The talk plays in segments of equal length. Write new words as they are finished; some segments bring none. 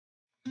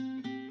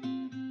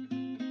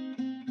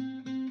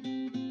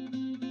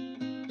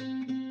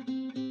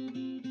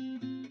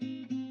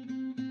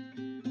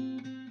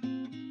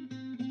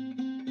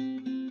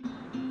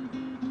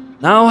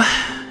Now,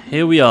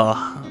 here we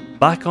are,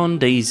 back on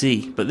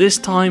Dayz, but this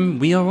time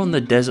we are on the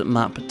desert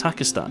map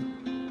Takistan.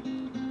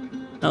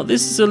 Now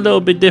this is a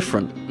little bit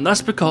different, and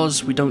that's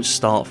because we don't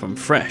start from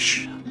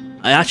fresh.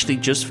 I actually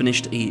just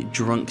finished a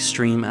drunk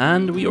stream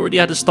and we already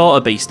had a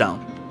starter base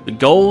down. The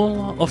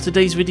goal of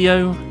today's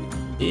video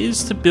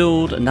is to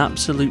build an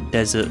absolute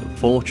desert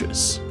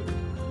fortress.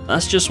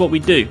 That's just what we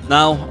do.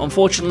 Now,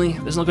 unfortunately,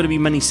 there's not going to be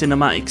many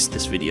cinematics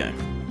this video,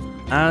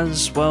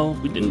 as, well,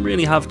 we didn't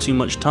really have too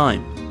much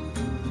time.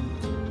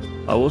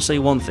 I will say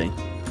one thing.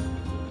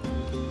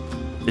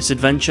 This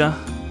adventure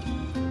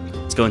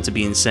is going to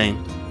be insane.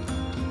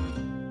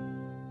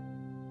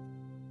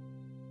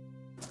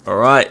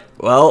 Alright,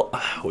 well,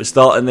 we're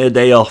starting the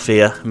day off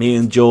here, me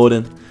and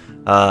Jordan.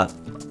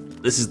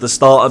 This is the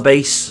starter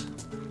base,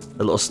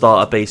 the little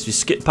starter base. We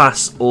skip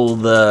past all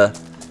the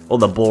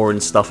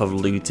boring stuff of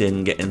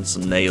looting, getting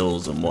some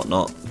nails and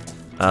whatnot.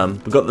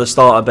 We've got the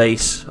starter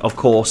base. Of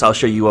course, I'll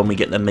show you when we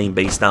get the main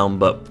base down,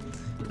 but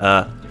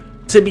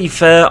to be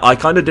fair, I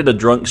kind of did a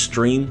drunk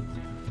stream,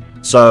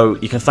 so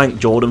you can thank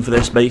Jordan for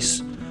this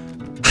base.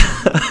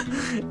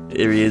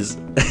 Here he is.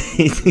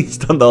 He's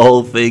done the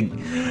whole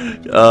thing.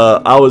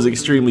 I was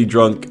extremely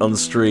drunk on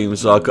stream,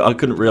 so I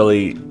couldn't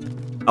really...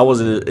 I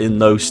wasn't in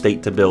no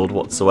state to build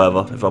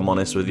whatsoever, if I'm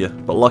honest with you.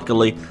 But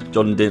luckily,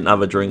 Jordan didn't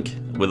have a drink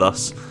with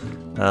us.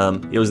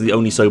 He was the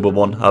only sober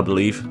one, I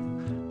believe.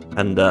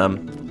 And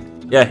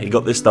yeah, he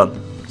got this done.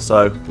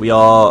 So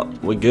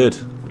we're good.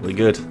 We're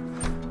good.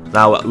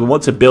 Now we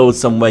want to build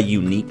somewhere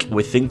unique.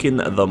 We're thinking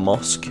the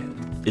mosque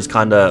is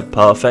kind of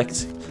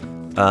perfect.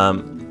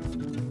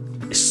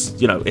 It's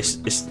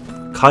it's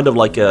kind of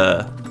like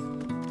a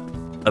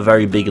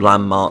very big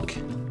landmark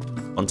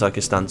on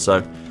Takistan. So,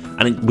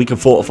 and we can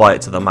fortify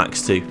it to the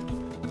max too.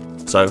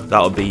 So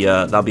that'd be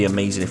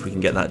amazing if we can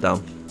get that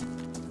down.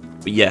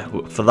 But yeah,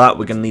 for that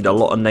we're gonna need a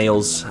lot of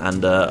nails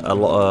and a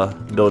lot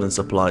of building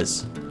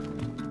supplies.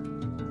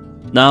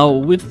 Now,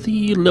 with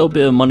the little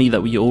bit of money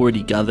that we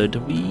already gathered,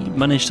 we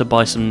managed to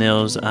buy some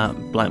nails at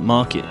Black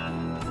Market.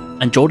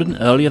 And Jordan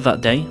earlier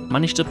that day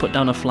managed to put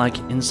down a flag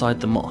inside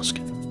the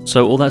mosque.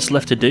 So all that's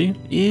left to do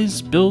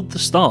is build the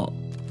start.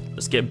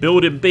 Let's get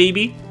building,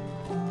 baby.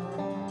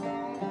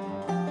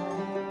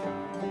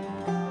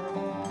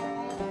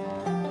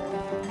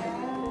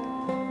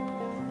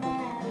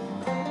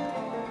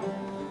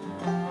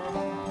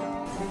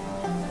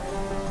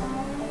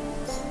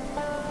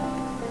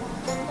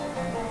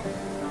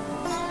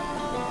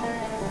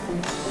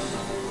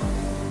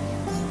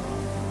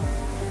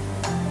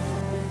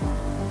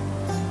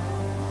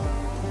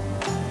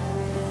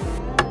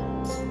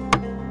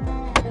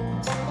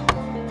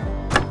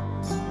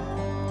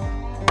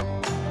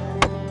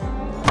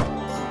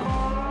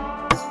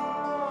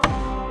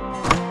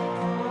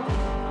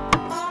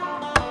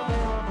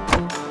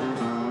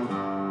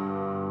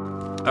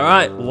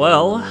 Alright,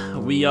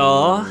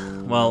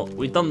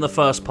 we've done the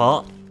first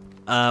part.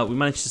 We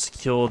managed to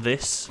secure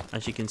this,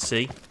 as you can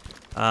see.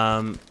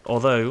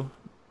 Although,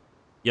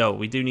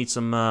 we do need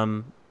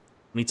some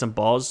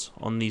bars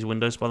on these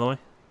windows, by the way.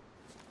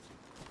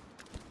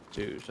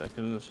 2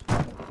 seconds.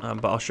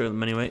 But I'll show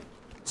them anyway.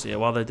 So yeah,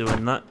 while they're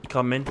doing that, you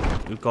come in.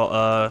 We've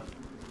got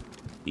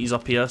these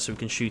up here, so we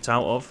can shoot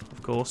out of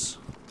course.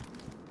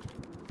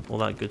 All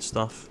that good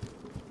stuff.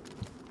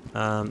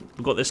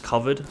 We've got this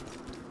covered.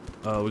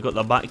 We've got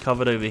the back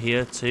covered over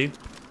here too.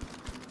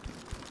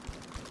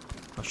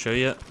 I'll show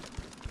you.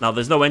 Now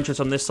there's no entrance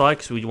on this side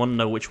because we want to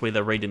know which way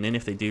they're raiding in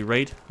if they do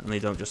raid, and they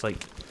don't just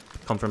like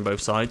come from both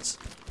sides.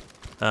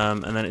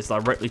 And then it's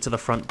directly to the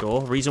front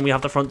door. The reason we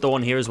have the front door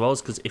on here as well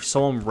is because if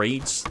someone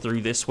raids through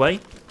this way,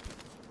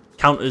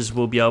 counters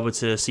will be able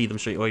to see them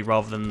straight away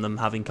rather than them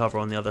having cover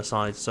on the other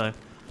side. So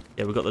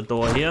yeah, we've got the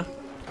door here,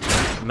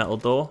 metal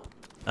door,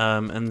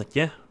 and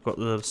yeah, we've got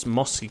the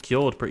mosque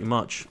secured pretty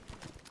much.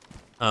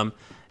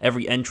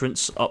 Every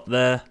entrance up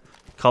there,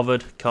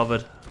 covered,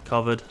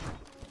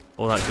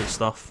 all that good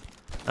stuff.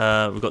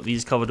 We've got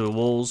these covered with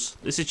walls.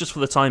 This is just for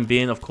the time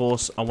being, of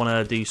course. I want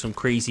to do some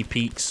crazy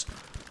peaks.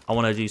 I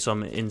want to do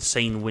some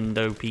insane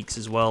window peaks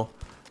as well.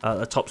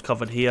 The top's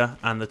covered here,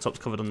 and the top's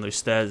covered on those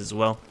stairs as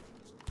well.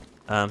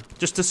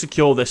 Just to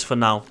secure this for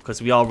now,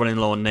 because we are running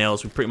low on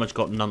nails. We've pretty much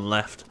got none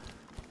left.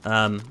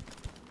 Got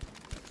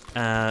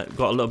a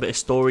little bit of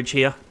storage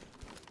here.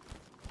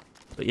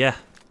 But yeah,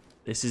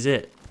 this is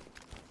it.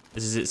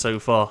 This is it so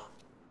far.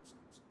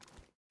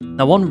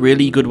 Now, one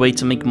really good way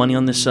to make money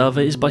on this server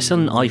is by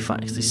selling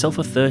IFAKs. They sell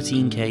for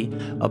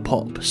 13k a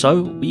pop.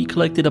 So we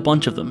collected a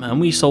bunch of them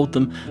and we sold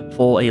them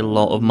for a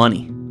lot of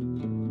money.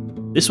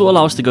 This will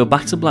allow us to go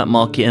back to Black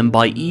Market and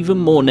buy even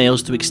more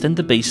nails to extend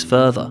the base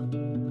further.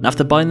 And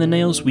after buying the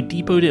nails, we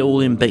depoted it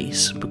all in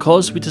base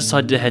because we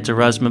decided to head to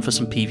Ryzen for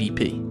some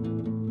PvP.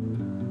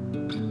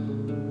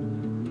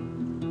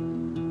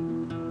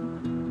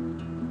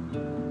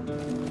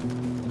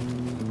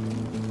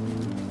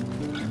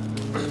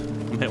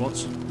 Hit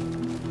once.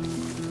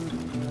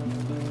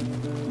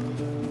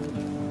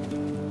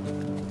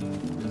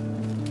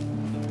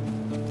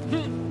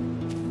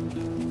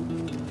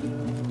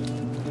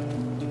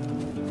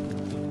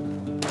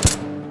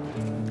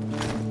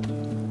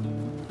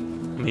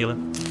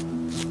 him.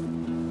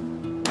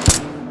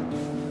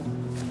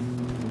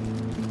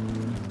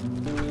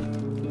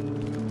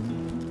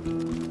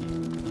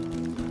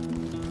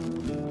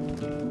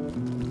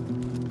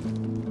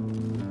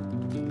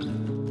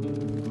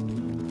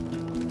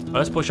 Right,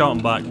 let's push out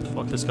and back.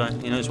 Fuck this guy.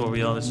 He knows where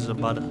we are. This is a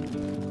bad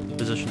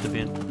position to be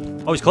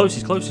in. Oh, he's close.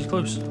 He's close. He's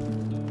close.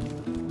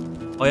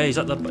 Oh yeah, he's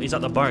at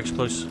the barracks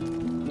close.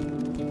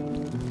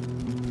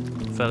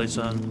 Fairly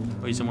certain.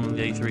 Oh, he's in one of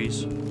the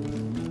A3s.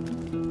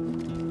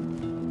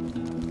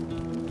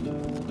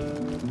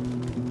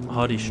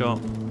 Hardy shot.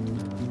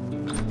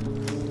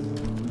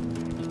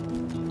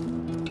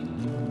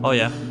 Oh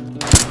yeah.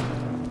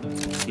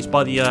 He's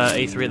by the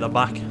A3 at the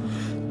back.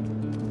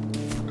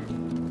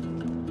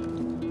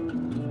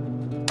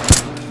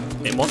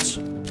 Hit him once.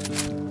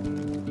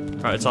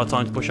 Right, it's our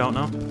time to push out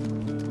now.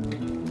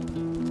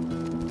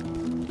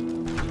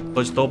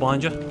 Close the door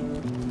behind you.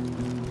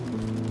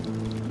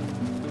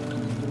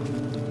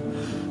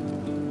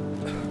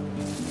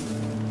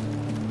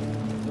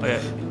 Oh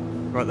yeah,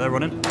 right there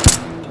running.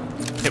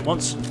 Hit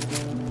once.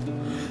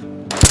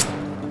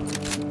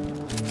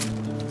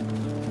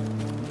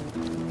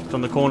 It's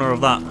on the corner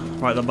of that,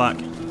 right at the back.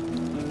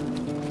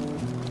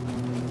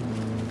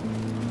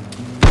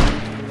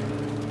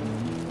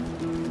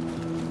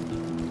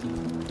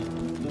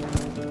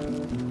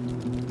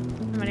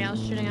 Somebody else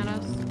shooting at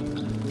us.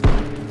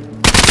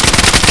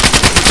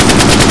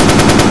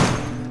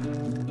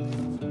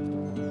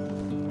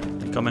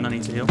 They come in, I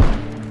need to heal.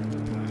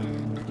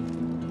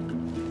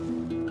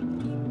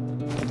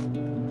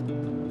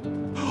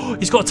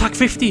 He's got attack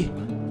 50! Ooh.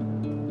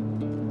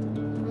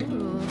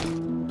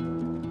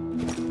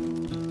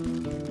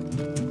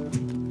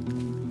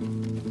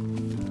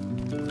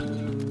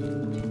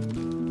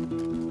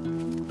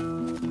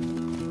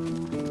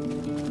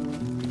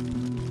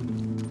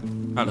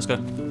 Alright, let's go.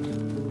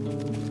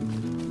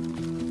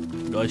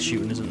 The guy's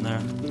shooting isn't there.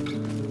 I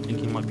think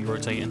he might be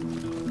rotating.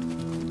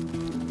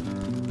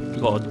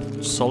 I've got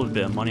a solid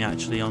bit of money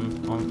actually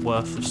on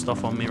worth of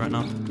stuff on me right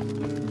now.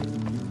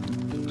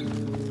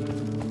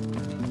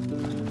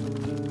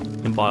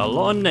 Can buy a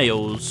lot of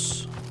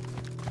nails.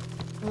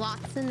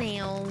 Lots of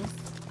nails.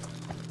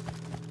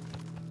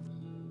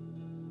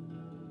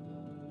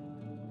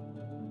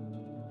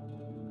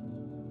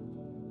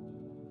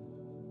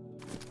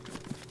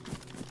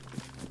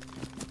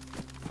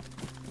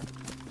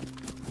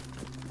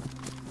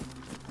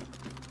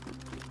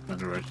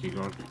 Under red key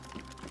card.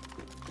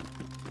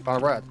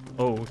 Found a red.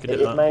 Oh, we could hit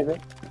Hit it, that. maybe.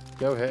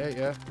 Go hit it,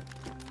 yeah.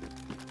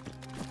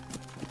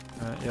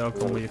 Yeah, I'll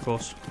come with your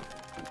course.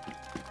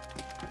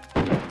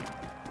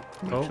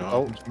 Oh,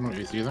 Oh, I'm not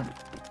easy either.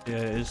 Yeah,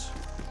 it is.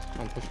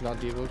 I'm pushing out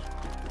devils.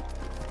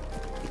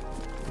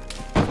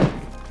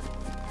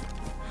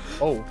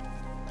 Oh,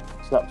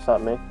 Snaps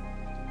at me.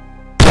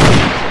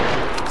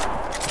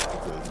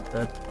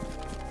 Dead.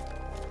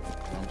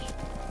 Nice.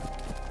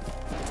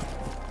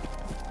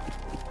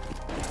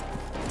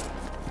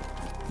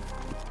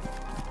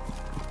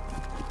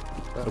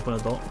 Open a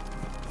door.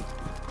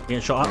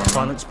 Getting shot at.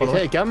 Silence, by he's the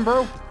hit way. again,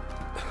 bro.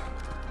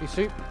 You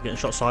soup. Getting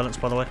shot silence,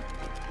 by the way.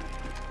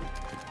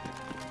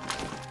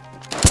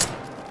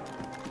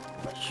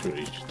 That's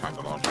really just tank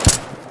the launch.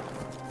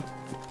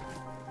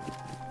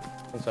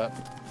 What's that?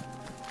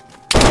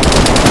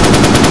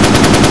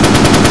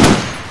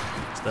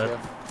 It's dead.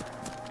 Yeah.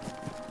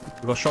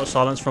 We've got shot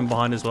silence from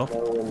behind as well.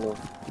 No.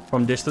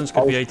 From distance,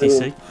 could I be was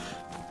ATC.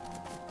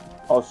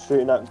 I was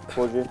shooting at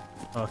towards you.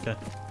 Oh, okay.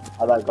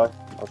 At that guy.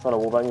 I was trying to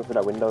wallbang him through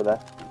that window there.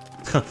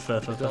 fair, fair,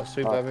 Is fair. that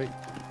soup Oh. heavy?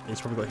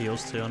 He's probably got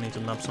heals too. I need to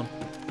nab some.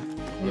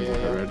 Where's Yeah, the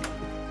yeah. red?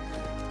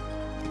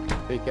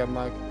 Big gun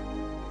mag.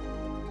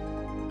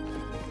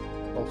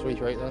 All three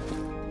right there.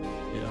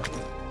 Yeah.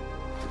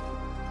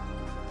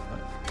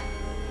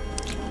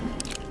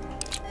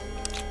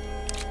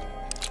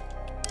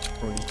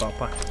 Already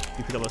backpack.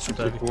 You pick up that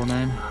super heavy.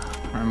 249.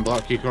 And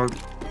black key card.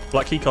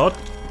 Black key card.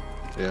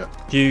 Yeah.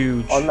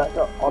 Huge. On that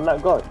guy. On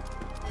that guy.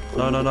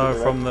 No, Or no, you no.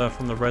 just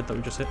From the red that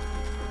we just hit.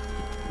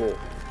 hit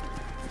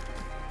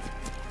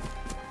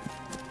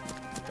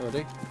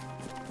Ready?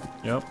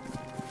 Yep.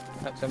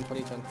 XM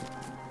 2010.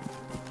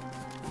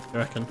 You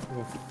reckon?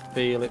 We'll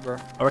feel it, bro.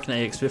 I reckon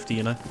AX50.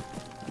 You know.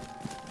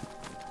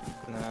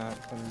 Nah,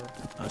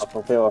 I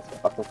can feel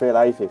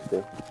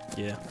A50.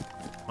 Yeah.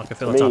 I can For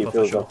feel a me, tapper it for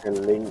feels sure. like a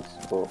Lynx,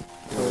 but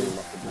I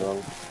could be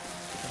wrong.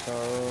 So,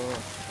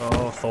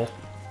 Oh, Thor.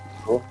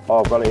 Cool. Oh,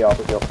 I've got it. Yeah, I'll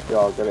pick it up. Yeah,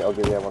 I'll get it. I'll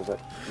give you one sec.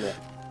 Yeah.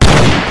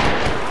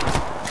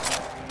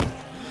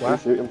 where?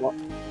 Who's shooting block?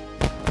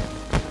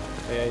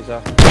 Yeah, he's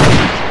there.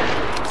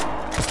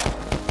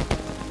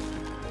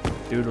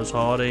 Dude was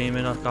hard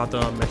aiming. I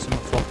don't miss him. I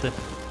flopped it.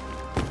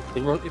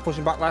 He's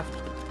pushing back left.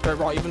 Straight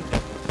right even.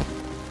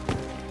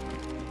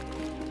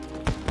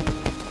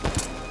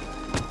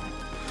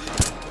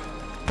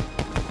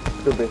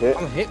 Could be hit.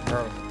 I'm hit,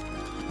 bro.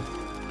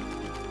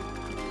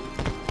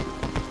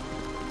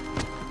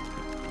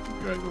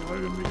 You gotta go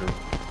hide him because.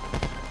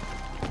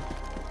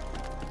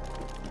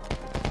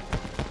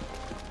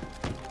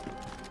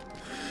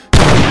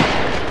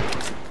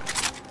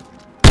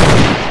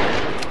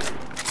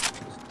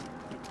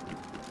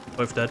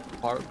 Both dead.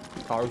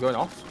 Car going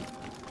off.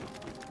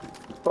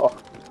 Oh.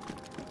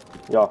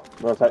 Yeah,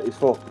 no, take these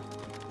 4.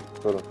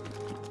 Good.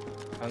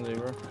 And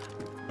 0.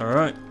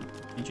 Alright.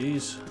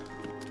 GG's.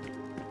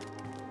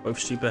 Both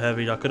super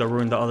heavy. I could have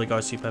ruined that other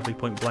guy's super heavy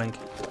point blank.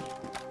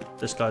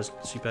 This guy's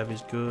super heavy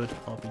is good.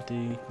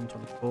 RBD,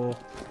 M24.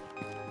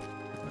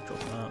 Drop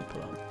that,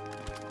 put that.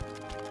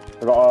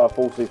 I got a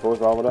full C4 as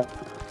well over there.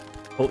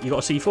 Oh, you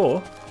got a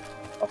C4?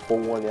 A full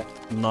one, yeah.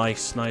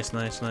 Nice, nice,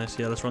 nice, nice.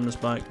 Yeah, let's run this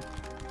back.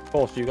 Of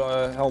course, you got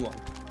a helmet.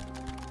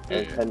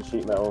 Yeah. 10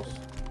 sheet metals.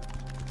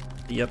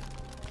 Yep.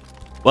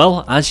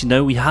 Well, as you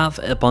know, we have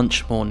a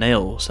bunch more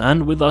nails,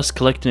 and with us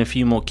collecting a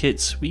few more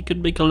kits, we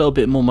could make a little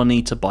bit more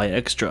money to buy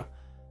extra.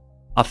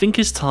 I think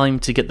it's time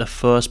to get the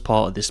first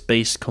part of this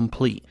base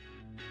complete.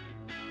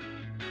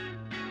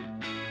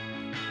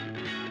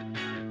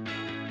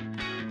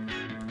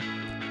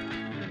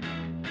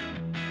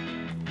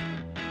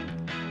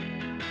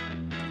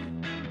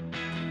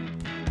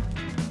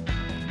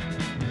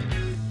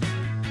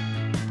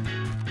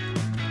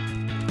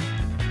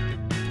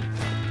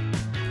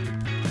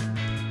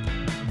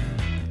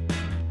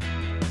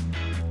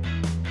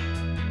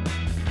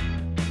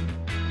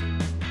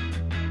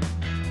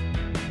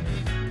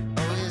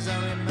 Always I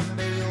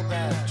remember your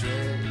bad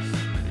traits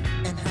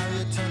and how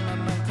you turned my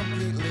mind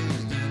completely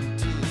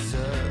into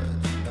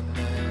such a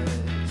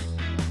mess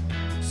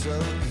so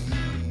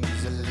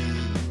easily.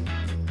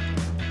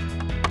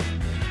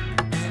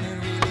 And it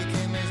really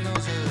came as no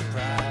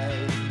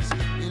surprise.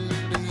 You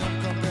look beyond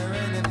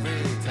comparing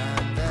every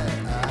time that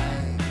I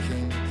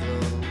came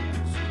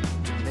close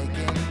to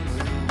making a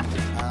move.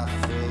 I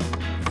froze.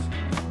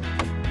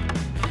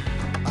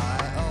 I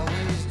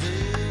always do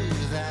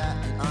that,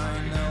 and I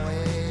know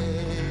it.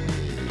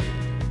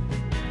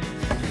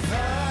 If I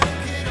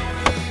could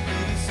only be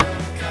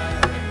some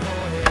kind of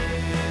poet,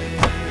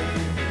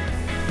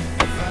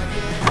 if I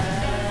could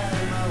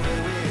have my way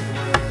with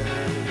words,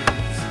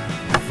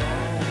 if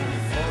only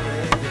for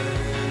a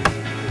day,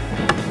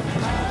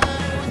 I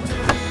would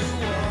tell you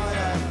what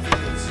I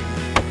feel to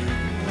you,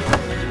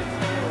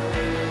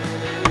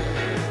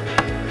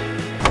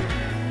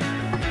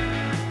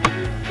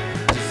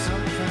 just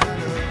some kind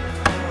of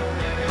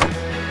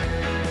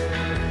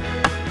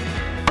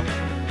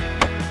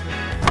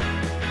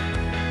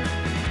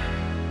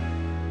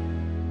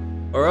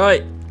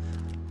Alright,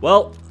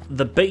 well,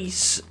 the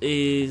base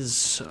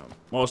is,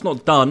 well, it's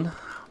not done,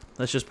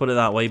 let's just put it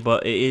that way,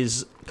 but it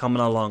is coming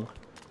along.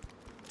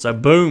 So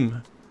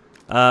boom,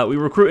 we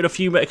recruited a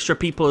few extra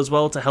people as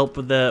well to help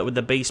with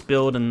the base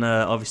build and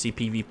obviously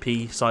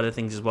PvP side of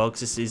things as well,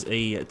 because this is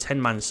a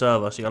 10-man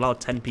server, so you're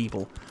allowed 10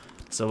 people.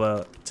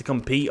 So to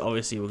compete,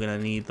 obviously we're going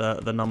to need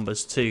the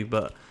numbers too,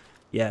 but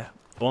yeah,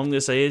 all I'm going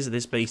to say is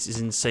this base is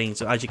insane.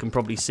 So as you can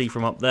probably see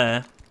from up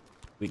there,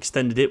 we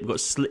extended it. We've got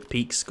slit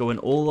peaks going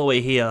all the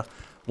way here,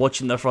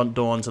 watching the front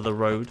door onto the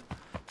road.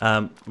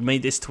 We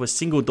made this to a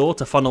single door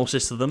to funnel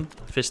system.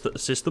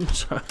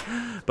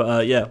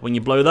 But yeah, when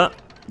you blow that,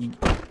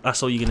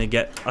 that's all you're gonna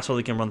get. That's all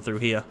they can run through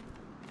here.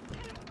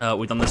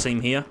 We've done the same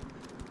here.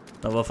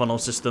 Another funnel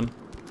system.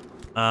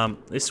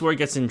 This is where it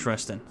gets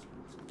interesting.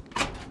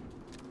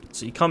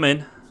 So you come in.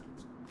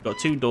 You've got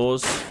 2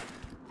 doors.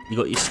 You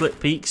got your slit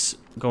peaks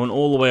going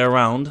all the way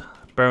around.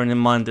 Bearing in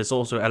mind, there's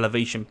also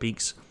elevation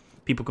peaks.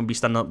 People can be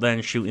standing up there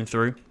and shooting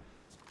through.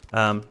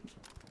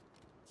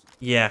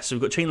 Yeah, so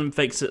we've got chain link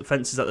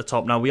fences at the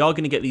top. Now, we are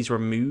going to get these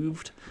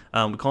removed.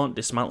 We can't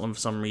dismantle them for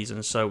some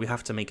reason, so we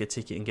have to make a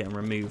ticket and get them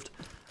removed.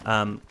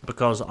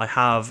 Because I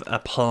have a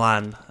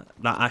plan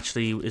that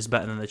actually is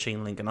better than the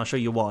chain link, and I'll show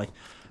you why.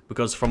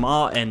 Because from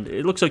our end,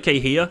 it looks okay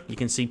here. You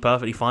can see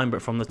perfectly fine,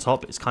 but from the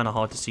top, it's kind of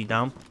hard to see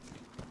down.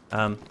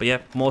 But yeah,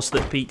 more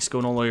slit peaks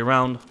going all the way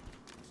around.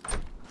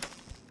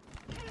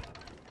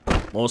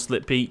 More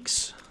slit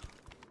peaks.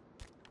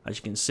 As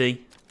you can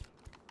see,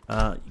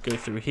 you go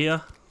through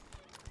here.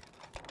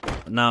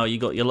 Now you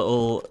got your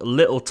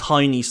little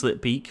tiny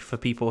slit peak for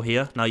people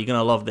here. Now you're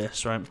gonna love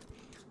this, right?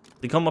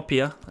 They come up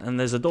here and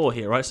there's a door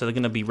here, right? So they're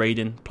gonna be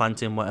raiding,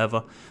 planting,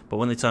 whatever. But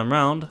when they turn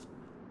around,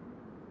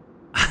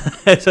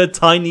 there's a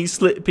tiny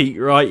slit peak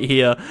right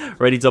here,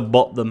 ready to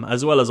bot them,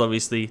 as well as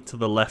obviously to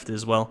the left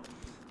as well.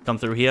 Come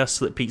through here,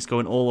 slit peaks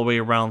going all the way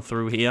around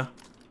through here.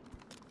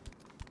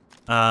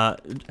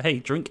 Hey,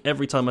 drink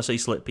every time I say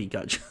slit peak,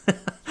 actually.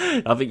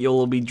 I think you'll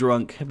all be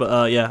drunk.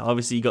 But yeah,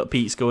 obviously you got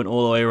peaks going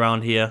all the way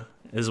around here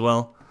as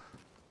well.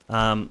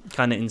 Kind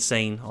of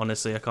insane,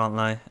 honestly, I can't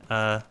lie.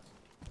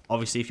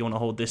 Obviously, if you want to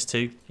hold this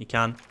too, you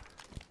can.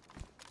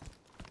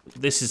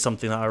 This is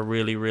something that I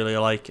really, really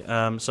like.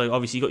 So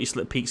obviously you got your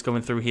slit peaks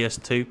going through here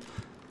too,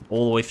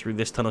 all the way through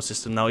this tunnel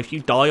system. Now, if you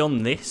die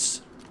on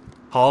this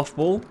half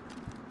wall,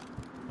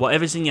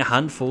 whatever's in your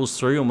hand falls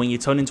through, and when you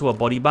turn into a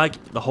body bag,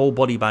 the whole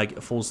body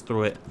bag falls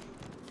through it.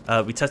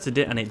 We tested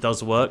it and it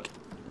does work,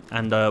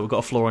 and we've got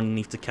a floor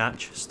underneath to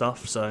catch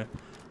stuff. So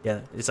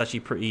yeah, it's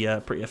actually pretty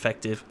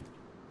effective.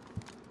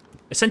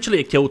 Essentially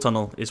a kill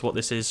tunnel is what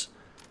this is.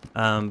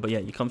 But yeah,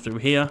 you come through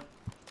here.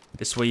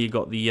 This way you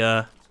got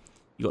the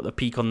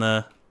peak on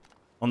the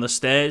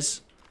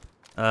stairs.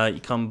 You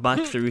come back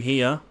through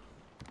here.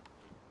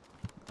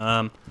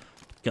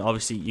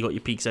 Obviously, you got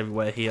your peaks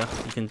everywhere here.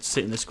 You can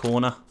sit in this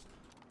corner.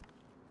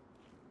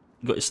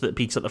 You got your slit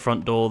peaks at the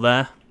front door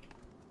there.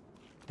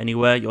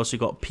 Anywhere. You also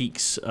got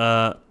peaks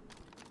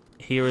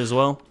here as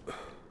well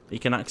that you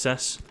can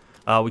access.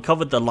 We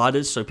covered the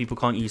ladders, so people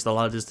can't use the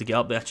ladders to get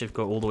up. They actually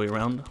go all the way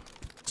around.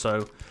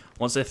 So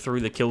once they're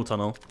through the kill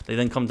tunnel, they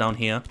then come down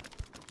here.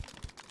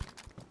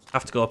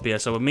 Have to go up here.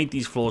 So we made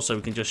these floors so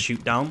we can just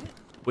shoot down,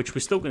 which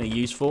we're still going to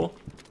use for,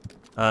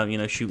 you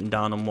know, shooting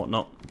down and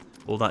whatnot,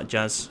 all that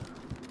jazz.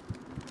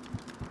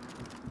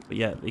 But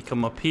yeah, they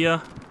come up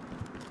here.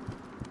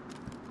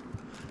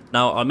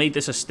 Now I made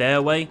this a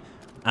stairway,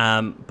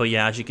 but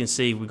yeah, as you can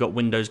see, we've got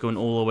windows going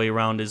all the way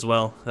around as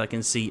well. I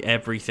can see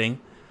everything.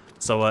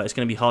 So it's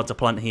going to be hard to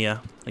plant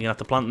here. You're going to have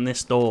to plant in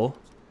this door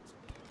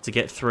to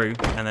get through,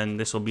 and then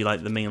this will be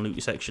like the main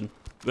loot section.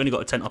 We've only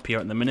got a tent up here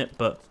at the minute,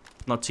 but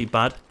not too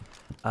bad.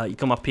 You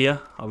come up here,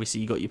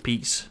 obviously you got your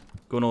peaks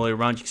going all the way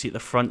around. You can see at the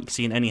front, you can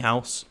see in any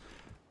house,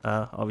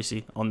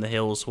 obviously on the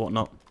hills,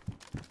 whatnot.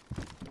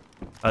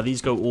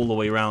 These go all the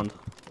way around,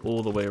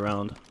 all the way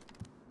around.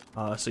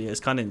 So yeah, it's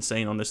kind of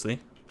insane, honestly.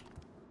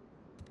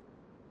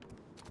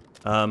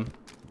 Let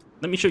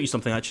me show you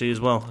something actually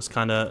as well. It's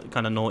kind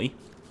of naughty.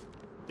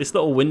 This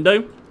little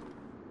window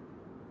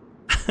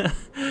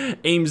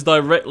aims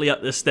directly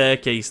at the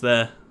staircase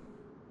there.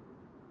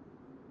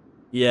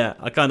 Yeah,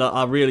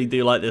 I really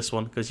do like this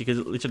one, because you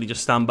can literally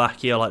just stand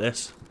back here like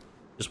this.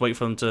 Just wait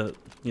for them to,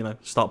 you know,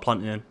 start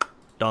planting in.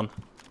 Done.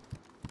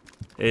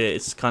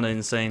 It's kind of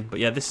insane. But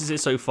yeah, this is it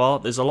so far.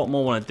 There's a lot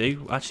more I want to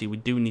do. Actually, we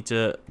do need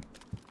to...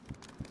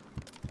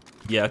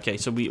 Yeah, okay,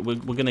 so we're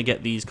going to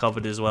get these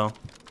covered as well.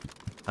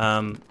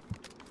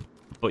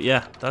 But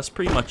yeah, that's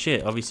pretty much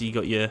it. Obviously, you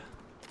got your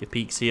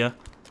peaks here.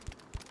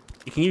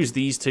 You can use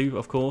these too,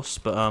 of course,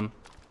 but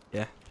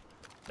yeah.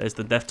 There's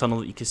the death tunnel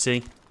that you can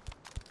see.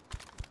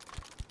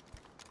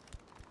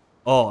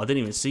 Oh, I didn't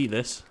even see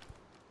this.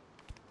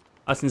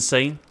 That's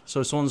insane.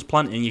 So if someone's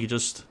planting, you can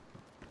just...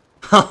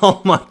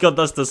 Oh my god,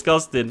 that's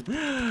disgusting.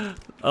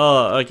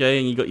 Oh, okay,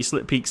 and you got your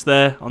slit peaks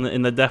there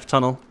in the death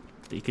tunnel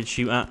that you can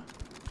shoot at.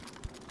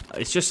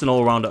 It's just an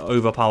all-round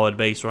overpowered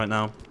base right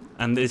now.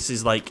 And this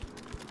is like...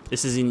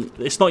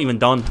 It's not even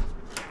done.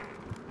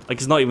 Like,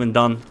 it's not even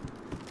done.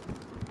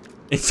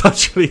 It's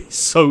actually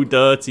so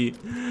dirty.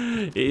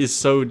 It is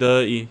so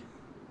dirty.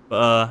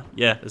 But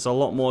yeah, there's a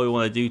lot more we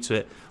want to do to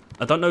it.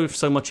 I don't know if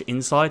so much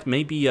inside.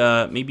 Maybe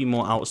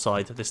more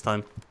outside this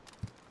time.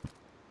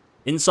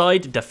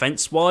 Inside,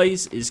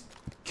 defense-wise, is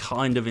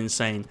kind of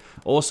insane.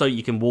 Also,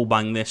 you can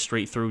wallbang this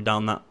straight through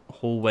down that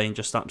hallway and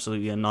just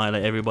absolutely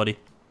annihilate everybody.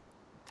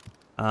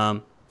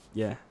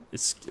 Yeah,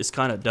 it's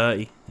kind of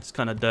dirty. It's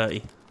kind of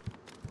dirty.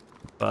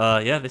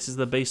 But yeah, this is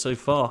the base so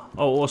far.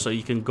 Oh, also,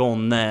 you can go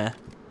on there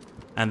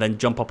and then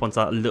jump up onto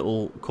that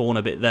little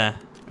corner bit there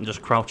and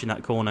just crouch in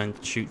that corner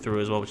and shoot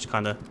through as well, which is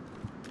kind of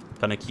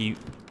cute.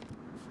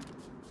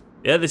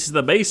 Yeah, this is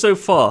the base so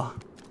far.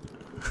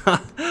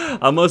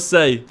 I must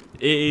say,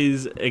 it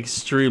is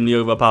extremely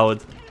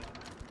overpowered.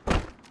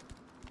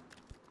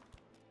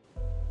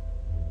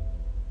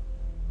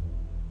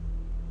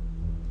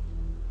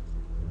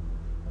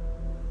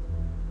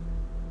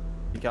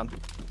 You can.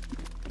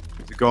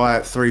 The guy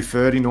at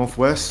 330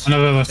 northwest. I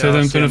never left Yeah, it. I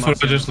I'm see him, 24. I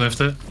see I just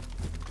left it.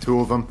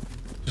 Two of them.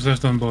 Just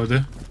left on board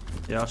there.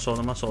 Yeah, I saw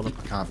them. I saw them.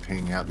 Can't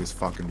ping out this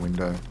fucking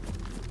window.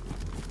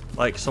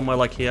 Like somewhere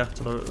like here,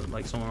 to the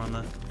like somewhere around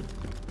there.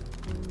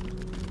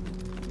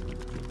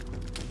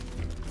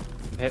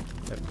 Hit.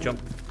 Jump.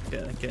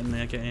 Get in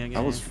there. Get in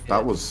there. Get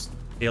That was.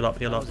 Heal up.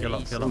 Heal up. Heal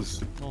up. Heal That up.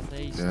 was.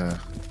 Northeast. Yeah.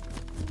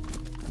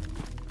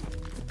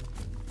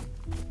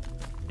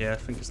 Yeah, I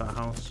think it's that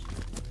house.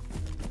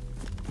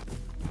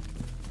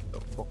 Oh,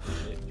 fuck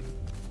it.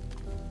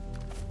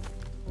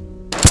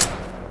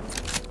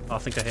 Oh, I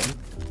think I hit him.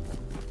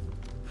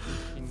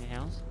 In the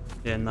house.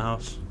 Yeah, in the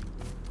house.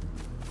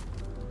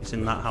 He's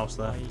in that house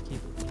there. Oh, you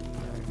keep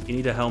You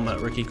need a helmet,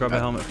 Ricky. Grab a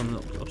helmet from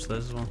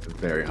upstairs as well. A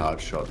very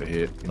hard shot to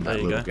hit in There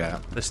that you little go.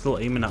 gap. They're still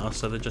aiming at us,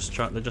 so they're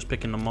just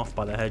picking them off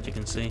by the head. You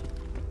can see.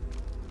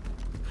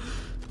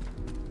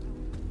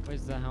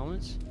 Where's the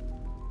helmets?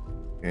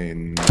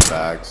 In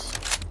bags.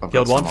 I've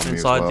Killed got some one on me as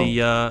inside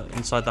well.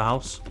 inside the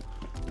house,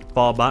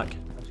 far back.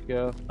 Let's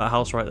go. That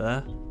house right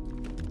there.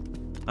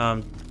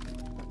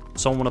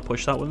 Someone want to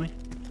push that with me?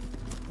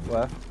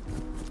 Where?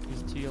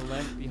 He's to your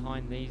left,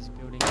 behind these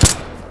buildings.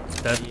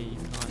 Dead. Yeah, you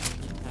can't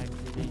impact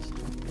through these.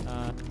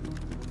 Oh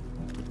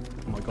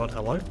my god,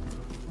 hello?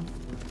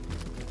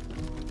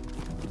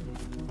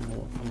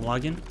 I'm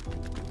lagging.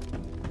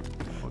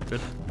 Oh, good.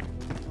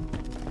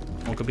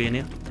 One could be in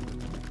here.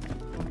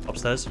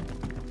 Upstairs.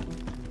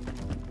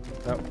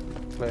 No.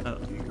 Clear.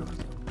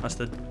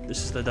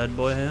 This is the dead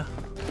boy here.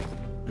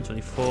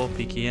 24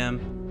 PKM.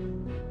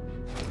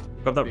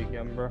 Grab that.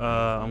 BKM, bro.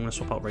 I'm gonna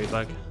swap out raid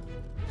bag.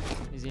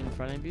 Is he in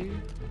front of you?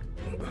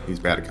 He's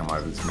about to come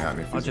over this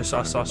mountain. If he's in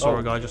front of me. saw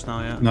a guy just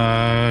now. Yeah.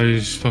 No,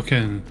 he's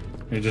fucking.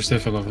 He just there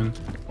for 11.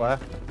 Where?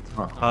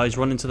 He's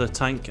running to the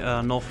tank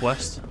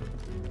northwest.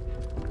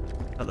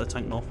 At the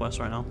tank northwest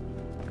right now.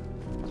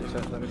 2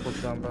 seconds, let me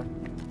push down, bro.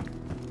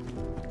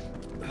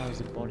 Oh, there's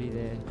a body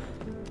there.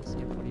 I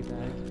see a body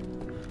bag.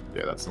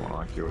 Yeah, that's the one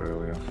I killed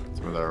earlier.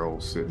 Some of they're all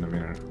sitting a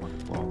minute, like,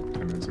 well,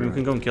 10 minutes We ago.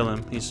 can go and kill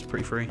him. He's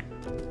pretty free.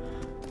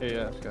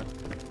 Yeah, let's go.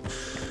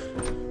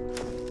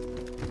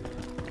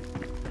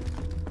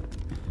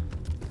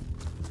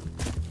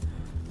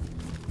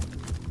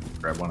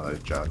 Grab one of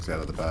those jugs out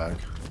of the bag.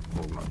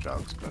 Well, not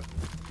jugs, but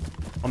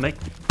On me.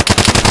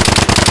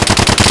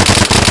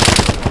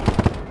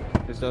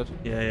 Is that?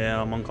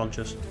 Yeah, I'm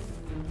unconscious.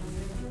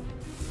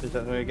 Is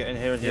that when you get in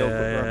here and Yeah, heal?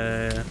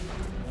 yeah.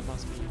 That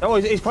must be. Oh,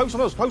 he's close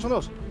on us. Close on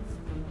us.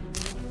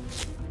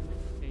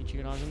 Can you keep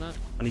an eye on that?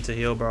 I need to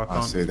heal, bro. I I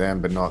can't. see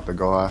them, but not the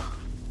guy.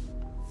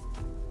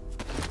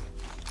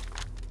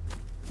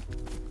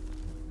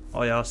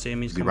 Oh yeah, I see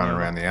him. He's Is he coming running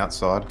out. around the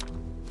outside?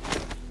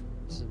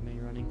 This is me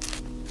running.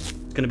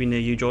 It's gonna be near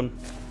you, Jordan.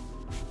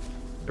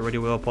 Get ready,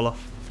 we'll pull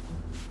off.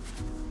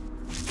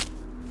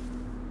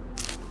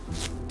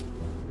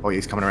 Oh, yeah,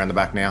 he's coming around the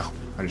back now.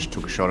 I just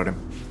took a shot at him.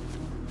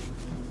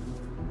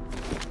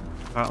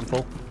 Alright, I'm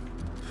full.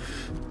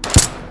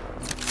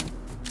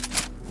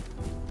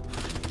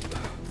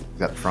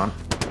 He's at the front.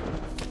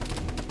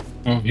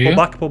 Oh, here?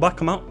 Pull back,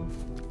 come out.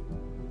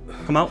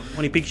 Come out.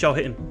 When he peeks, I'll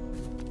hit him.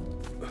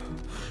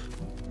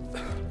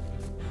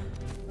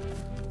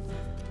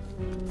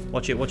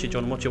 Watch it,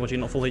 John. Watch it.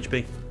 Not full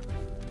HP.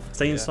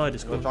 Stay inside,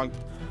 it's cool.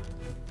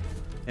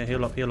 Yeah,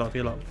 heal up.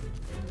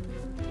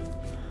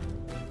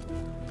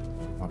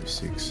 Might be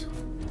 6.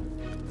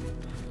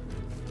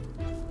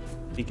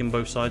 Peeking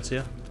both sides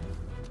here.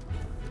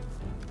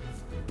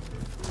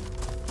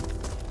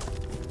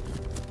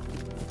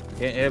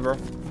 Get in here, bro.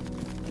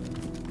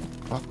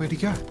 Fuck, where'd he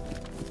go?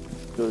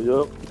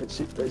 Yo, that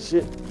shit.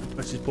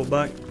 Let's just pull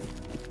back.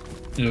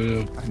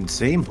 Yeah. I didn't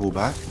see him pull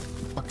back.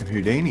 Fucking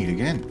Houdini'd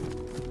again.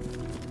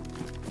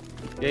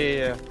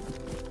 Yeah.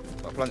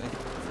 Got plenty.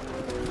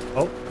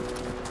 Oh.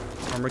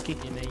 I'm Ricky.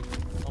 Near me.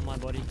 On my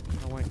body.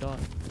 I won't die.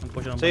 I'm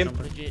pushing. See him?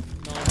 Legit.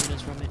 9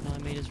 meters from it.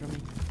 9 meters from me.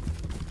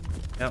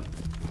 Yep.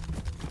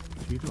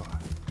 You do I?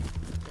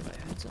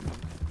 I heard someone.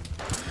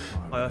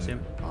 Oh, I see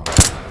him. Oh,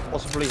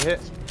 Possibly hit.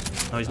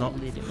 No, he's not.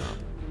 Lit him up.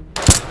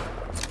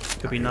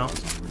 Could be now.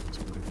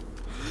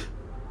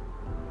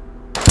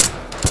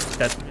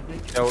 Dead.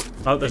 Yo,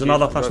 Oh, there's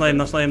another. That's not him.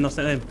 That's not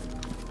him.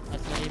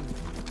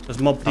 There's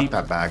mob tuck deep.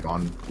 that bag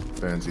on,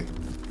 Burnsy.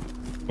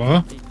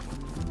 What?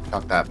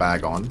 Tuck that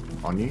bag on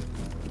you.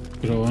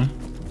 Good one.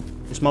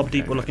 It's mob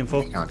deep we're looking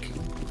for. You can't.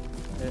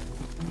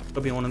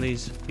 Could be one of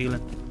these.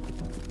 Healing.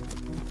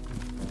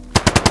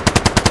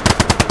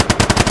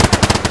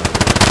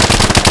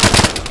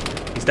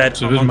 He's dead.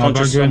 So I'm there's my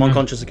unconscious. bag I'm going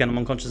unconscious again. I'm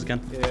unconscious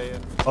again. Yeah.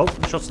 Oh,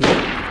 shots in the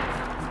air.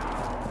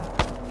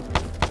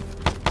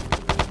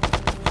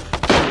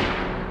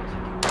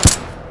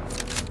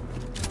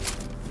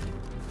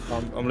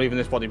 I'm leaving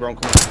this body, bro. I'm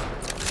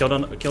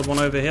coming. Killed one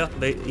over here.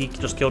 He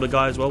just killed a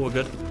guy as well. We're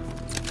good.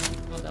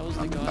 Oh, that was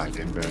the I'm guy. back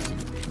in,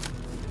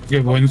 Burnsy.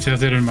 Get one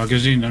tether in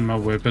magazine and my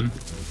weapon.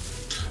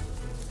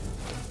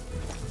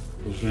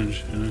 Close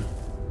range, yeah.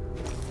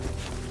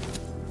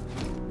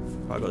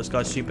 Right, I got this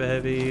guy super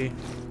heavy.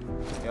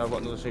 Yeah, I've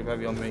got another super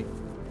heavy on me.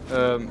 Yep,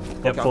 Okay,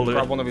 full I'll grab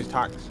looted. one of his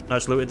tacks. No,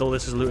 it's looted. All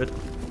this is looted.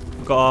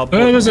 We've got our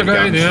Oh, there's a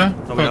guy guns. there. No,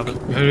 we Fuck,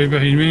 haven't. hurry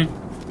behind me.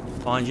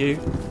 behind you.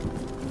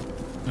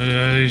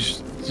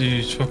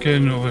 He's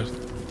fucking over. I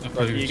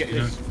Right, can't you even get see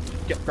him.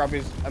 his, grab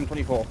his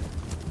M24.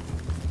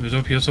 He's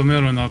up here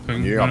somewhere on that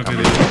ping. You One are of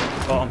coming it.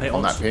 Oh, I'm hit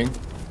on that once. ping.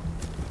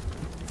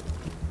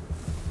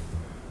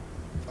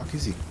 Fuck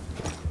is he?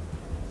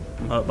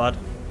 I'm hurt bad.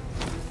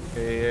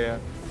 Yeah.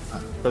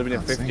 Could have been at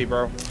Can't 50, see.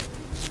 bro.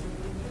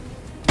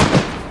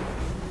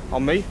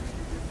 On me?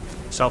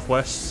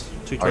 Southwest.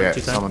 Oh yeah,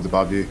 210. someone's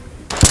above you.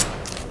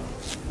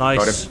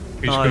 Nice.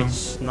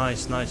 Got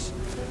Nice.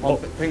 On, Oh,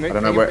 ping me. I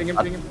don't know ping where- him,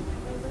 ping him.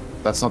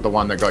 That's not the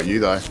one that got you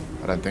though.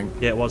 I don't think.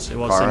 yeah, it was. Same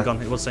Alright. gun.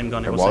 It was same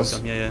gun. It Same was?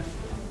 gun. Yeah.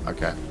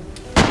 Okay.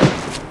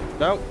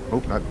 No.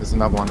 Oh no, there's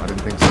another one. I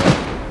didn't think so.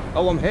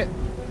 Oh, I'm hit.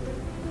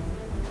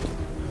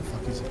 The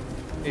fuck is it?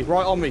 He's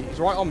right on me.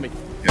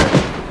 Yeah.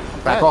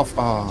 Back Dead. off.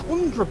 Oh.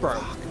 Tundra,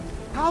 bro.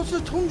 How's the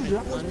Tundra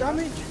that much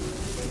damage?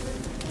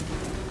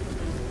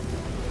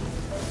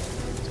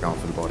 He's going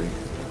for the body.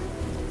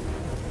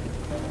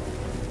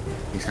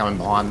 He's coming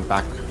behind,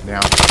 back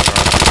now.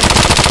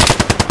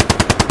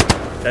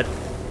 Dead.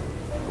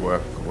 Good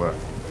work.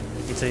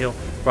 Need to heal.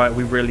 Right,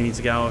 we really need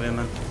to get out of here,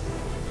 man.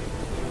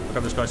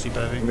 Grab this guy super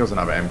I heavy. think there was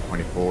another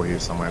M24 here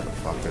somewhere, but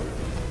fuck it.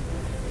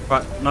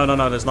 Right,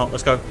 no, there's not.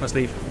 Let's go. Let's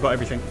leave. We've got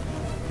everything.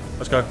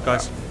 Let's go,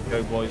 guys.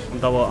 Go, boys.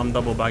 I'm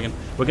double bagging.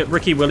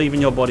 Ricky, we're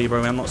leaving your body,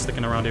 bro. I'm not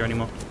sticking around here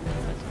anymore.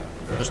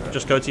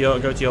 Just go to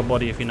your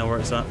body if you know where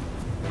it's at.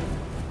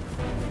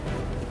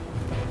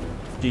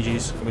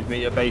 GG's. Can we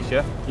meet at base,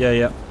 yeah?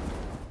 Yeah.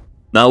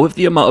 Now with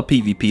the amount of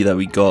PvP that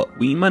we got,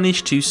 we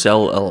managed to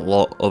sell a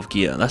lot of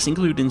gear. That's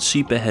including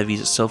super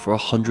heavies that sell for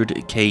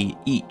 100k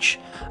each.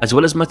 As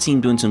well as my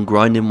team doing some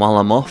grinding while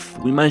I'm off,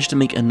 we managed to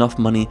make enough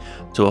money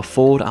to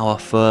afford our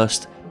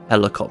first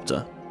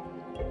helicopter.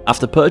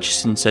 After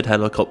purchasing said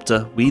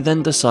helicopter, we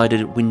then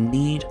decided we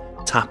need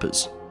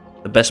tappers.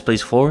 The best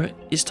place for it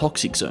is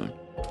Toxic Zone.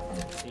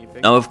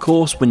 Now of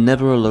course we're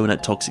never alone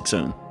at Toxic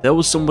Zone. There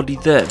was somebody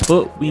there,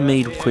 but we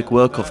made quick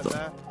work of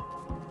them.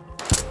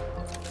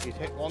 He's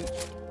hit once.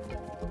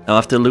 Now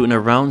after looting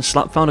around,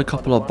 Slap found a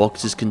couple of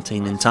boxes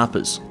containing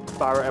tappers.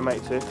 Barrett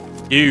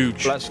M82.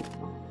 Huge.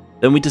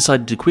 Then we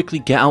decided to quickly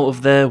get out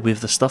of there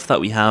with the stuff that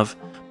we have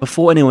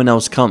before anyone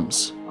else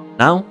comes.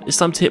 Now it's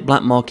time to hit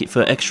Black Market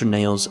for extra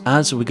nails,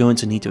 as we're going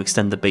to need to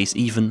extend the base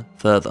even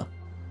further.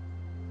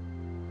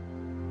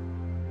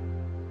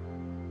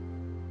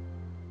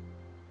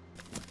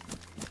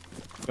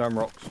 Going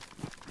rocks.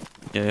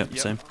 Yeah,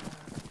 same.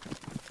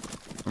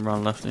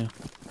 Around left here.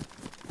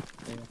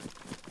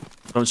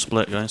 Don't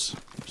split, guys.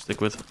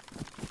 Stick with.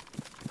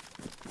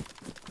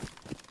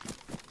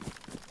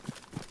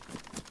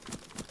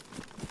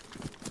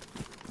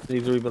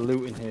 These are either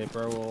looting here,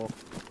 bro, or...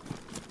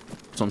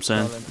 That's what I'm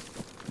saying. selling.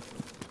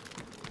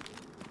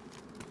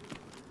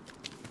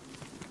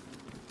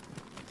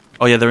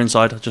 Oh yeah, they're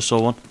inside. I just saw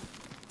one.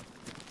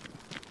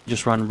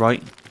 Just ran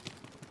right.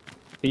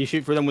 Can you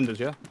shoot through them windows,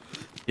 yeah?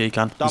 Yeah, you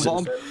can. Down He's-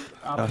 bottom.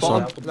 I saw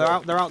Bottom. him. They're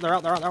out, they're out, they're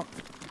out, they're out, they're out.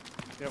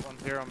 Yeah,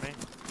 one's here on me.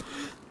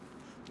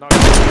 Knocked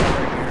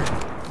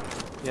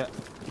right here. Yeah.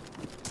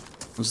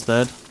 One's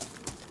dead.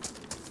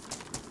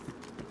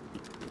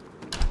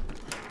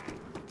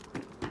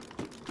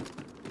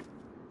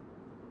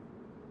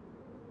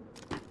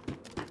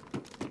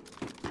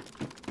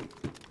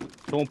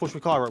 Someone push my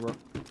car right, bro.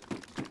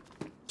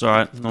 It's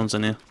alright. No one's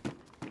in here.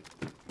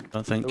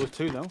 I think. There was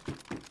two, no?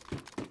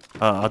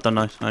 I don't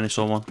know. I only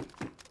saw one.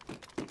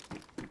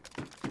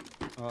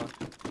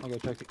 I'll go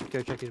check it.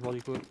 Go check his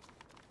body quick.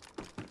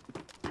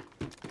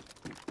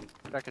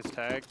 Check his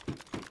tag.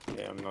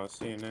 Yeah, I'm not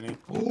seeing any.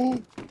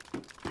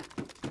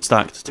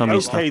 Stacked. Tell me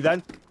he's Okay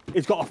stacked. then.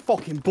 He's got a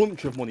fucking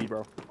bunch of money,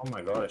 bro. Oh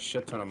my god, a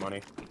shit ton of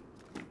money.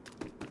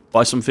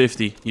 Buy some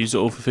 50. Use it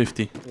all for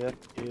 50. Yeah,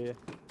 yeah.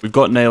 We've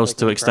got nails Take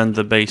to a extend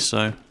the base,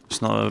 so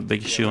it's not a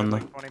big issue on the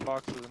Like 20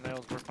 boxes of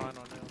nails, we're fine on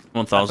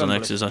nails.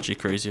 1000X is actually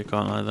crazy. I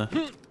can't lie there.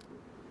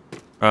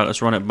 Alright,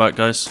 let's run it back,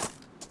 guys.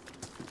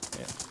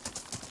 Yeah.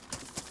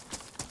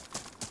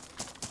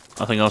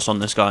 Nothing else on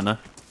this guy now.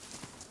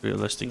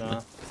 Realistically.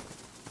 Nah.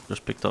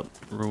 Just picked up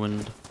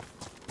ruined.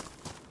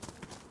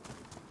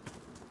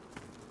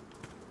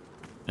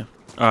 Yeah.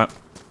 Alright.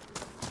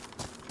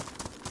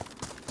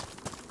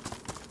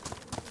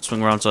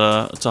 Swing around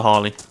to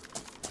Harley.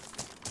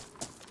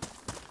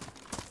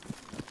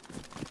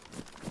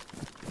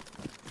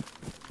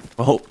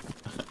 Oh,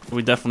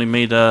 we definitely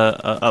made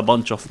a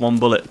bunch off one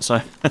bullet,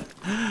 so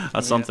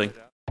that's something.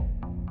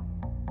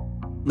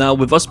 Now,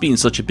 with us being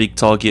such a big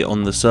target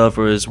on the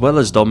server as well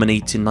as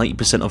dominating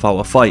 90% of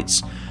our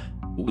fights,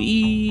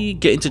 we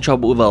get into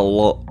trouble with a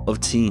lot of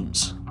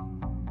teams.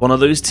 One of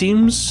those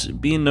teams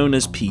being known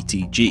as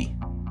PTG.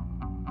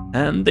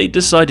 And they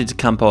decided to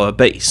camp our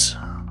base.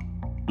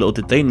 Little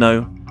did they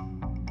know,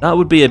 that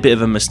would be a bit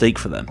of a mistake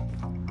for them.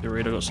 You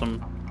already got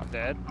some... I'm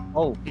dead.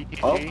 Oh.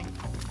 PTG.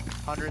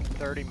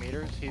 130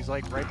 meters. He's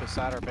like right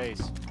beside our base.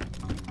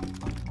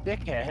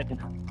 Dickhead.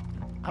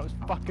 I was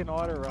fucking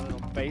auto running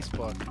on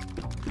Facebook.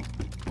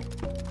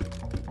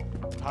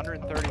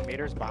 130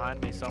 meters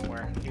behind me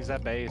somewhere. He's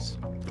at base.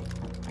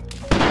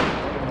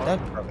 Dead,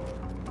 bro.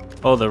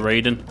 Oh, they're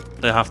raiding.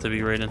 They have to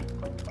be raiding.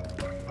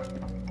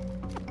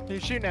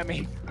 He's shooting at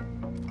me.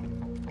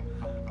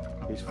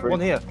 He's free. One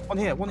here, one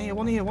here, one here,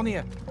 one here, one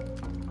here.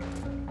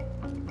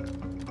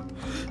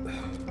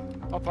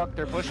 Oh fuck,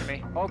 they're pushing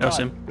me. Oh That was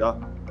god. him. Yeah.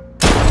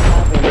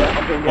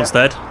 I'm doing One's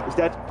dead. He's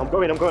dead. I'm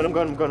going.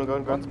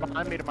 One's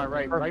behind me to my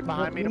right. Right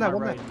behind me to my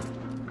One right.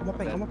 I'm up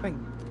ping, I'm up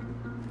ping.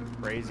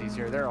 Crazy's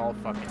here. They're all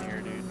fucking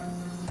here, dude.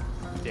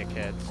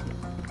 Dickheads.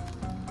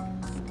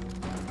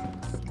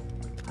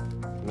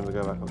 I'm gonna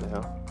go back up the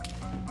hill.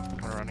 I'm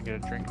gonna run and get a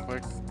drink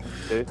quick.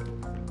 Dude.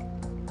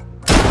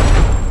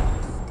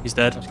 He's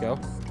dead. Let's go.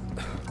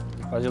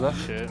 Where's the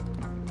left? Shit.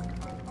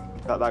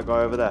 That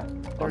guy over there.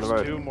 On the There's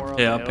road. two more on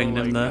Yeah, the I pinged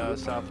hill, him like, there.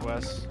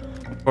 Southwest.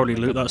 Probably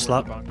loot that Where the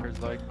slap. bunker's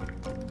like.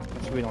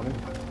 Should be on him.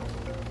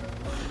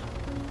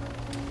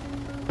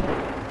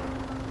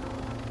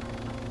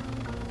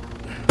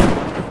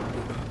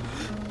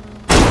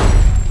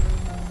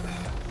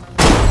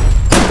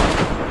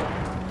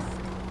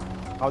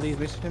 Are these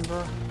listening,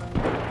 bro?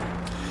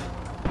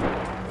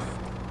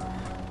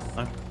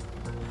 No.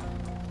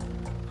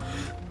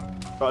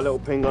 Got a little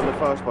ping on the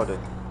first body.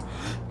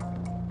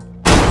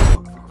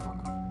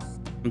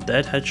 I'm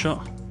dead.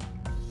 Headshot.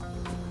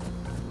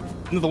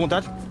 Another one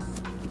dead.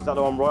 Is that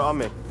the one right on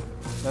me?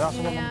 No, that's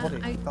the one Yeah, on the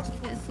body. I That's...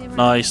 can't see him.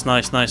 Nice,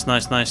 nice, nice,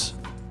 nice, nice.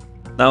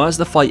 Now, as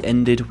the fight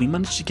ended, we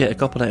managed to get a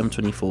couple of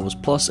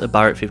M24s plus a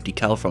Barrett 50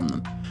 cal from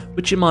them,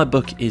 which in my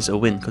book is a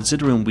win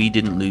considering we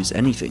didn't lose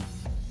anything.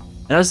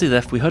 And as they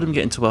left, we heard them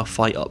get into a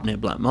fight up near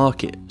Black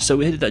Market, so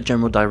we headed that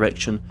general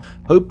direction,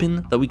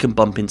 hoping that we can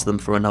bump into them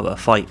for another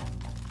fight.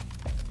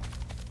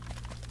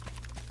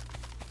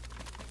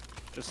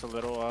 Just a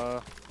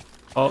little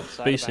Oh, side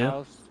of base the here.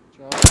 house.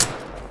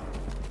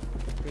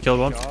 Good Killed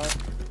one. shot.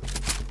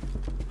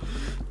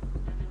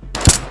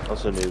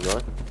 That's a new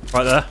guy.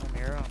 Right there.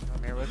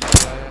 I'm here with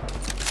you,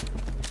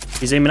 yeah.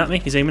 He's aiming at me.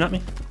 He's aiming at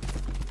me.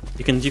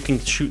 You can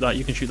shoot that.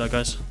 You can shoot that,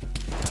 guys.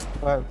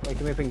 Wait,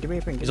 give me a ping, give me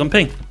a ping. He's on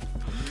ping.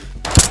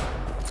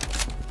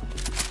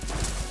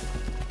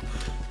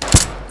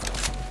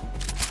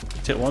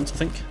 He's hit once, I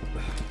think.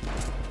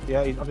 Yeah,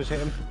 I'll just hit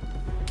him.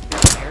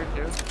 He's in here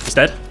too. He's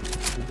dead.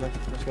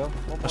 Let's go.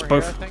 One That's more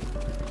both. here, I think.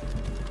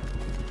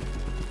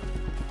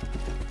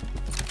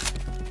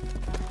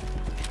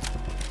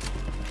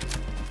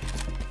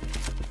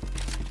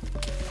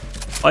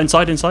 Oh,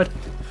 inside, inside.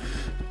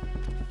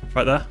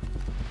 Right there.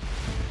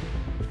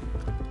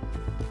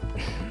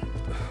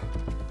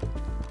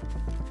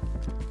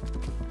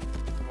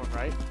 One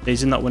right.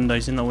 He's in that window.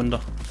 He's in that window.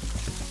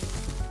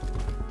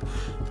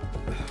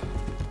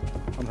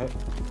 I'm hit.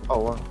 Oh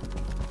wow.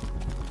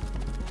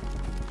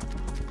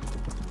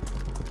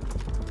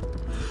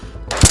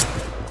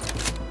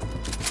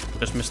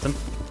 Just missed him.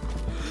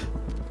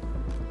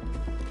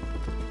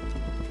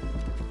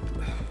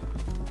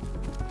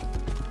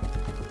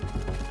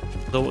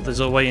 There's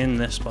a way in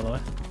this, by the way.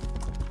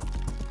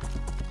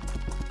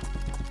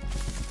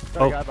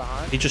 Got a guy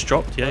behind. He just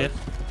dropped. Yeah, yeah.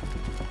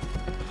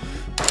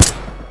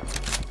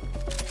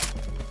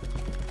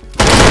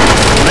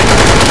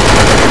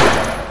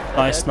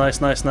 Nice, nice,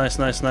 nice, nice,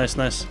 nice, nice,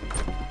 nice.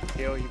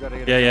 Heal, you gotta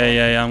get Yeah, a yeah, heal.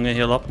 yeah, yeah. I'm gonna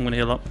heal up. I'm gonna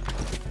heal up.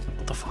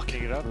 What the fuck?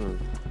 Pick it up.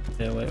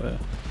 Yeah, wait, wait.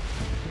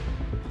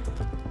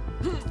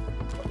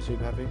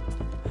 Super heavy.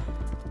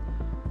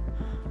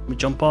 Let me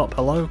jump up.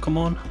 Hello, come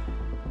on.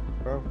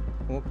 Bro,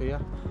 come up here.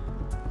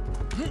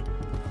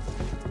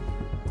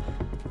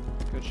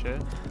 Good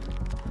shit.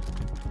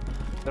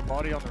 The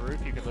body on the roof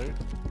you can loot.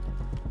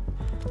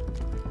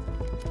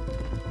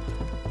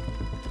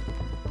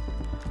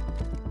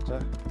 So,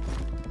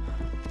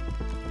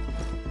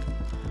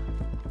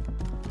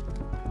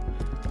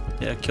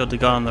 Yeah, killed the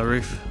guy on the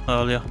roof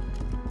earlier.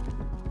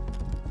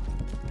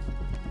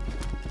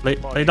 Lay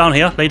down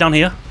here. Lay down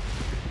here.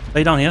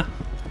 Lay down here.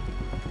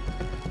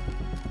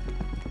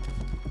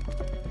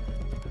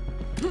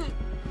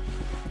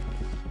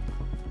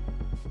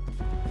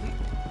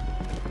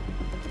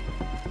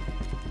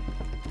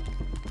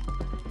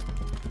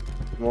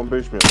 One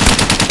boost me.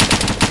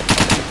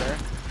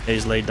 Yeah,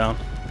 he's laid down.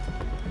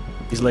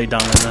 He's laid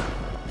down in there.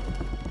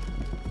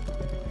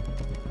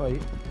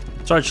 wait.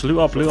 Sorry, just loot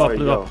up, loot up, Sorry,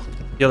 loot yo. up.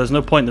 Yeah, there's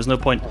no point, there's no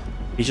point.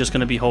 He's just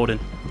gonna be holding.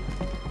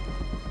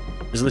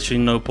 There's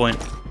literally no point.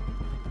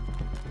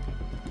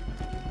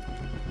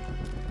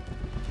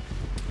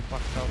 Fuck,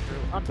 fell through.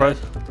 I'm Bro.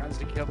 dead. Guys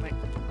to kill me.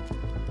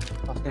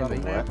 That's Yeah, gonna be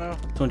mate. wet. Ammo.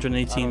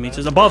 218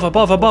 meters. Above,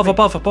 above, above,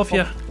 above, above,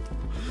 yeah.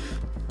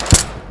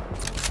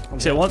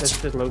 See it once?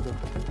 There's loads of.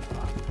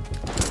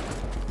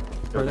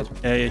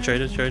 Yeah, yeah,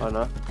 traded, I traded.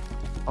 know.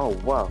 Oh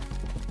wow.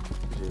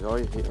 Jeez, are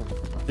you hitting?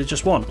 There's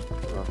just one.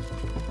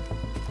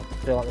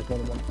 Feel like there's more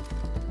than one.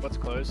 What's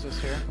closest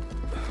here?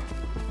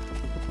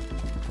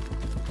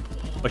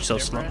 Watch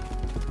yourself, Snot.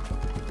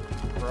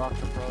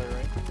 Rocks are probably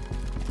right.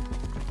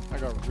 I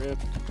got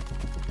ripped.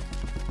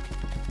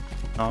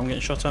 Oh, I'm getting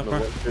shot at, No, bro.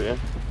 what, shooting?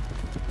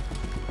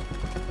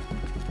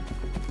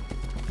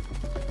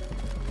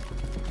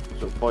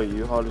 So by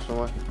you, Harley,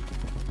 somewhere?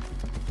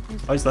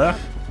 Oh, he's there.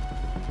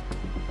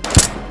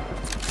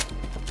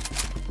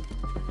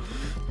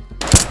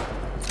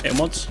 Hit him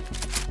once.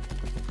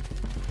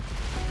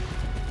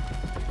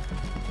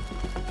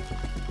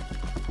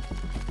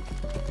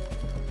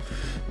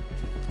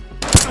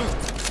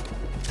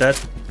 Dead.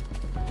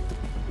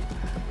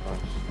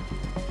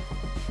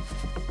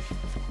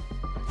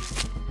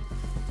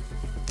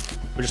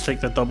 We'll just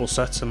take the double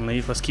sets and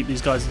leave. Let's keep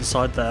these guys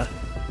inside there.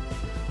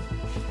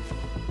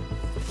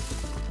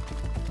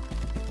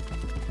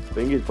 I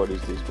think his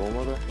body's despawn,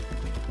 mother.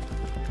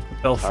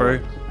 Fell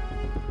through.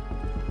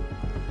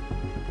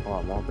 Oh,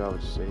 I might be able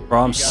to see it. Bro,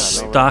 I'm You got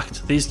it.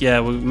 stacked. These, yeah,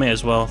 we may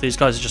as well. These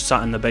guys are just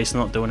sat in the base and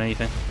not doing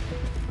anything.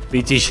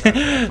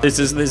 PTG. this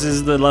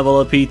is the level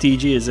of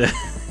PTG, is it?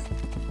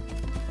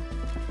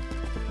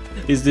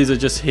 These dudes are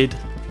just hid.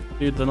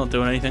 Dude, they're not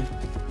doing anything.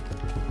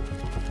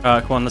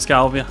 Alright, come on, let's get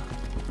out of here.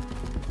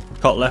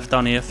 Cut left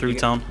down here through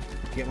town.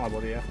 Get my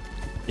body, yeah.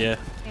 Yeah.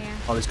 Yeah.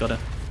 Ollie's got it.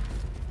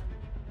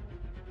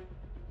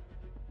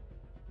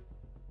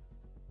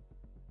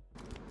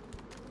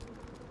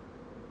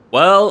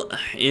 Well,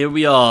 here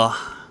we are.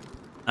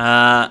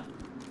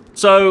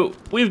 So,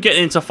 we're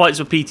getting into fights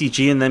with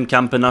PTG and them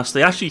camping us.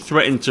 They actually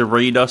threatened to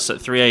raid us at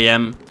 3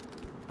 AM.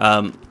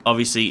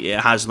 Obviously,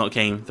 it has not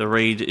came. The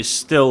raid is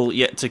still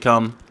yet to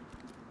come.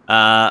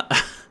 But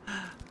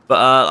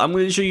I'm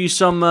going to show you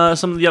some of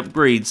the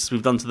upgrades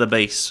we've done to the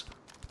base.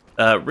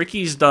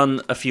 Ricky's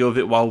done a few of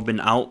it while we've been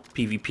out,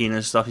 PvPing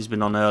and stuff. He's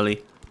been on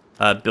early,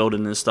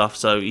 building and stuff.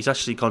 So he's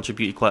actually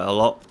contributed quite a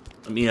lot.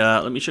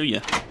 Let me show you.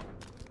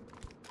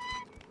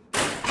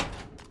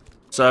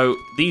 So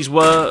these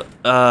were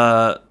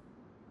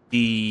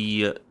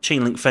the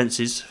chain link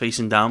fences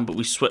facing down, but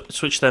we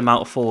switched them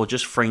out for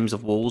just frames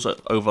of walls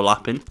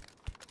overlapping.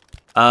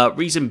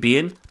 Reason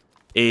being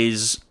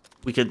is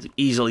we could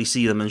easily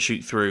see them and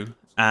shoot through,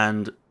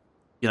 and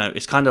you know,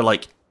 it's kind of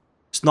like,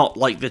 it's not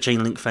like the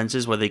chain link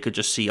fences where they could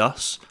just see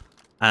us.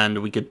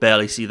 and we could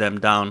barely see them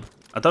down.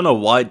 I don't know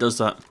why it does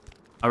that.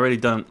 I really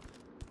don't.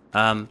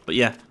 But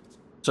yeah.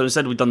 So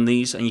instead we've done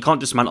these, and you can't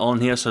dismantle on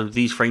here, so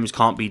these frames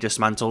can't be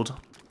dismantled,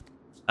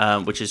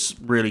 which is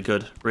really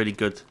good, really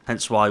good.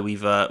 Hence why we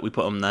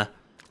put them there.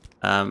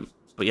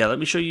 But yeah, let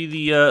me show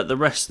you the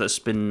rest that's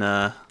been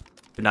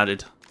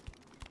added.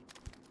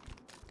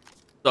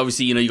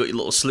 Obviously, you know, you got your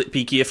little slit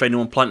peek here for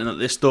anyone planting at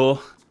this door.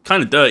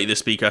 Kind of dirty,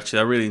 this peak, actually.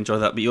 I really enjoy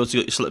that. But you also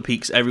got your slit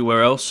peeks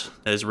everywhere else.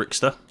 There's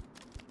Rickster.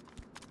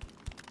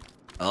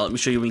 Let me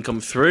show you when you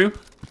come through.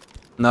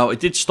 Now, it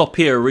did stop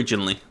here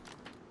originally,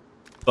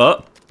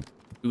 but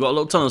we've got a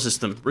little tunnel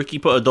system. Ricky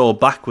put a door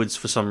backwards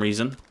for some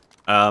reason.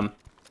 I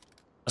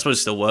suppose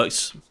it still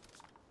works.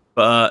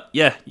 But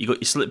yeah, you got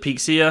your slit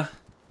peeks here.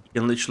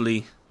 You can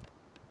literally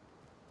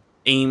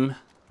aim.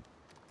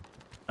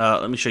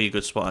 Let me show you a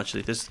good spot,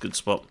 actually. This is a good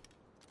spot.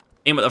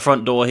 Aim at the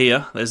front door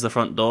here. There's the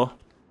front door.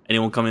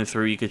 Anyone coming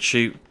through, you could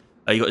shoot.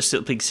 You got your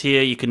slit peeks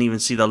here. You can even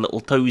see the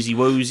little toesy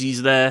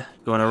woesies there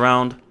going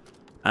around.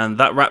 And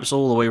that wraps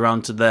all the way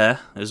around to there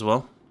as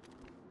well.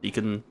 You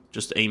can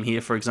just aim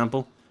here, for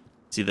example.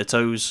 See the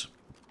toes.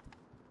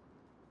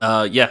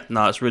 Yeah,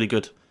 no, it's really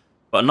good.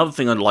 But another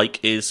thing I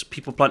like is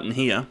people planting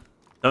here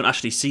don't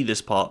actually see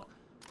this part.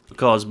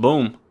 Because,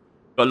 boom,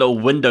 got a little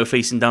window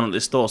facing down at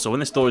this door. So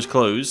when this door is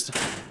closed,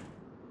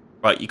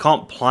 right, you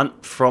can't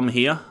plant from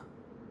here.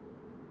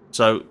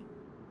 So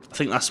I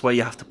think that's where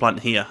you have to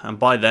plant here. And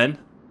by then,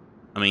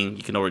 I mean,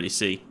 you can already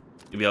see.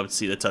 You'll be able to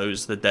see the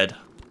toes. They're dead.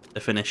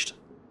 They're finished.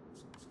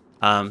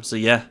 So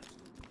yeah,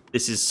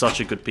 this is such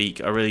a good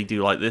peak. I really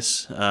do like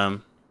this. Yeah,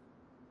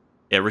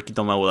 Ricky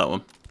done well with that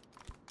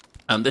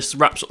one. This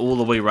wraps all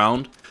the way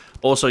around.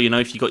 Also, you know,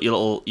 if you got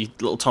your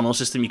little tunnel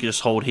system, you can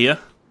just hold here.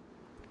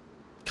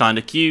 Kind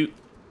of cute.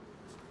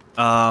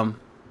 I'll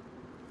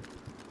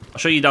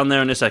show you down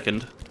there in a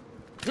second.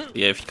 But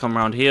yeah, if you come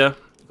around here,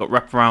 you've got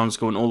wraparounds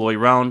going all the way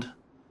around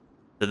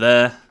to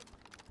there.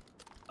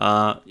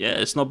 Yeah,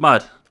 it's not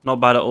bad. Not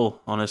bad at all,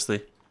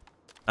 honestly.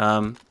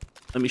 Let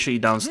me show you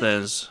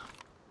downstairs.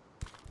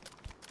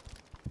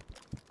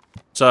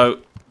 So,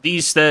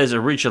 these stairs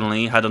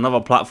originally had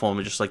another platform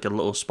with just like a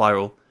little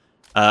spiral.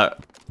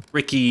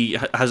 Ricky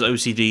has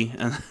OCD,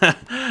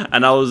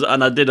 and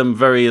I did them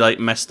very like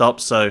messed up,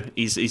 so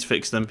he's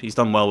fixed them. He's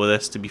done well with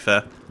this, to be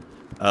fair.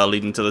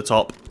 Leading to the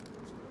top.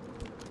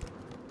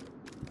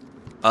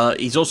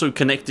 He's also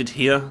connected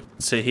here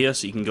to here,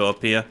 so you can go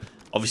up here.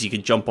 Obviously, you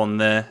can jump on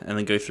there and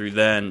then go through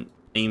there and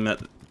aim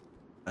at.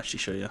 Actually,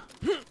 show you.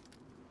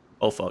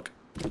 Oh fuck.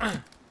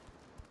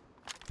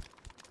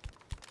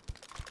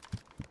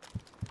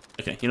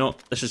 Okay, you know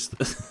what? Let's just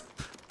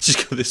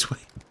just go this way.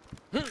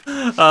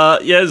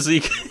 Yeah, so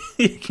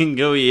you can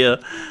go here.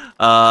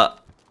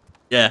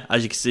 Yeah,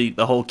 as you can see,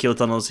 the whole kill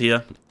tunnel's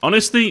here.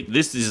 Honestly,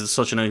 this is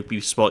such an OP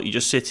spot. You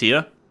just sit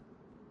here.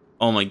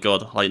 Oh my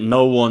god, like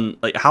no one,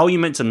 like how are you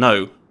meant to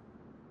know?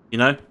 You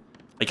know,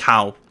 like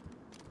how?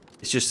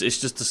 It's just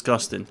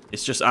disgusting.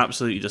 It's just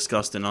absolutely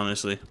disgusting,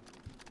 honestly.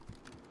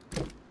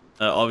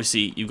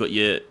 Obviously, you've got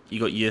your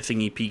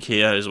thingy peak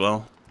here as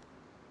well.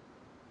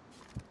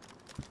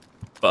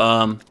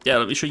 But yeah,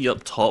 let me show you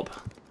up top.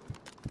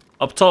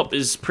 Up top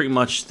is pretty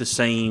much the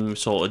same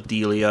sort of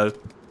dealio.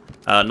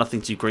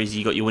 Nothing too crazy.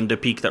 You got your window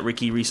peak that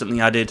Ricky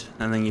recently added,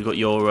 and then you got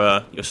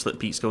your slit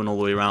peaks going all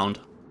the way around.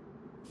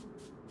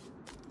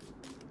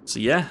 So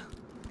yeah,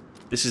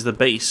 this is the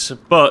base,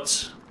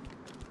 but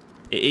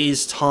it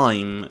is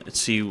time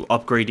to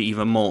upgrade it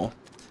even more.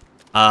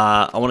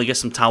 I want to get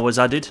some towers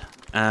added,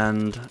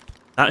 and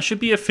that should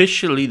be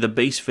officially the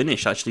base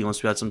finish, actually,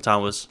 once we add some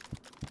towers.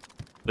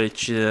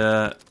 Which,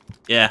 yeah,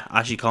 I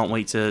actually can't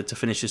wait to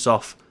finish this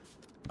off.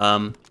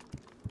 Yeah,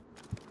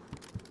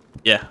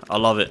 I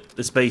love it.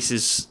 This base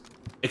is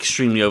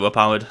extremely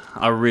overpowered.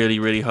 I really,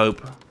 really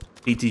hope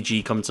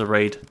PTG come to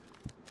raid.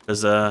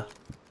 Because, yeah,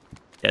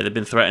 they've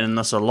been threatening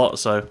us a lot,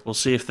 so we'll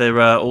see if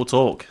they're all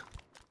talk.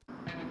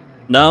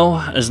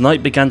 Now, as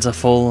night began to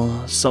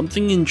fall,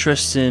 something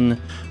interesting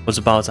was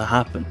about to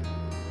happen.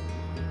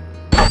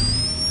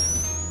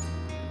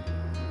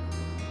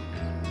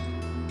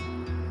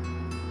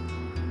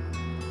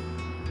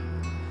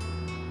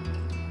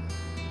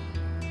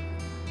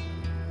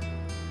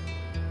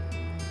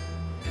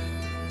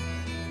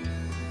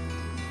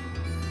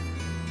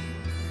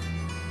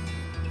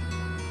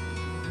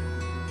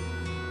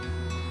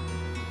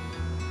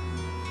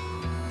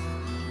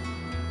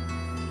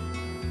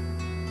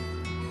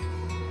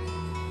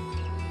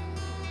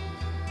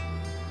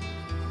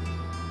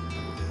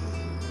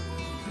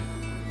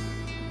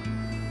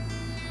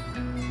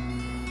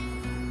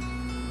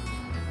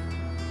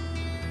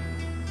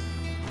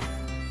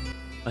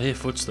 I hear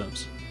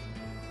footsteps.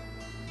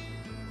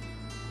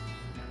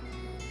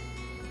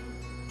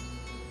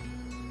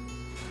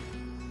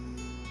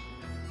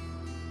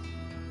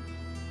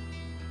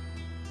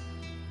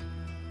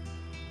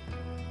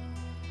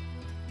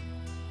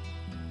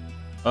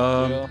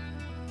 Yeah.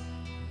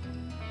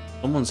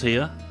 Someone's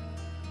here.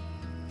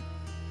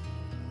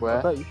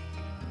 Where?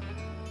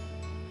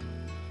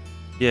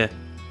 Yeah,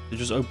 they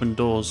just opened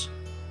doors.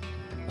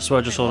 I swear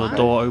I just saw the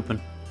door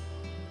open.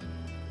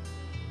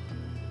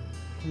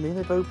 do you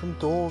mean they've opened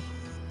doors?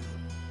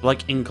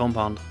 Like in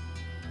compound.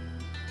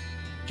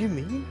 What do you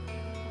mean?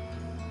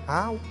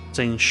 How?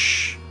 Saying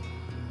shh.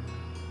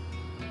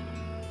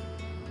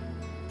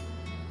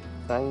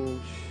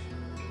 Thanks.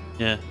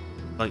 Yeah.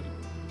 Like,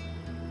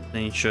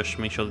 saying shush,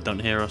 make sure they don't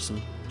hear us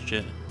and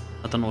shit.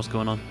 I don't know what's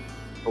going on.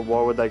 But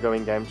why would they go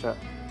in game chat?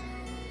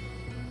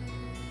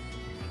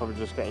 Probably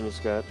just getting you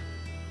scared.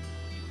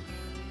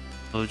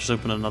 I'll just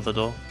open another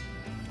door.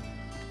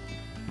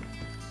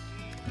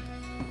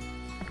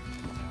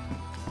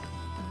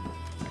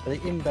 Are they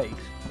in base?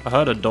 I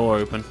heard a door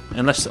open.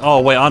 Unless,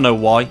 oh wait, I know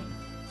why.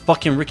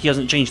 Fucking Ricky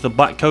hasn't changed the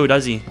back code,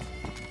 has he?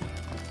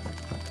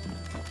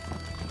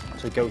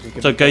 So Ghost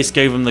is So Ghost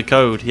gave him the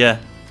code, yeah.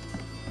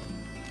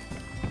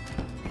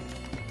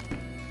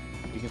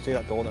 You can see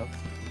that door now.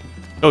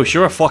 Oh,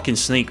 you're a fucking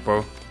snake,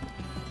 bro.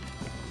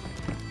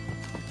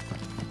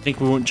 Think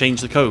we won't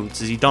change the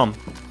codes? Is he dumb?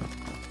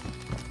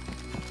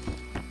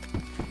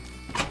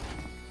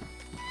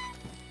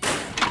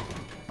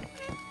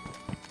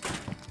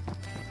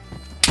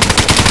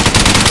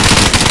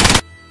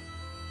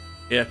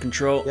 Yeah,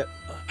 control. Yep.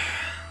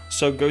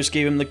 So Ghost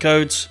gave him the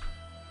codes.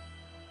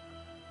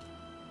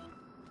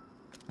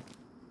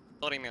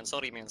 Sorry, man.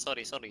 Sorry, man.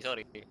 Sorry.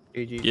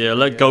 GG. Yeah,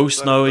 let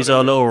Ghost know he's a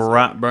little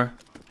rat, bro.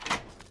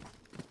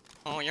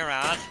 Oh, you're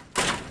right.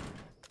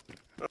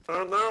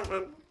 Oh no,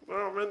 man.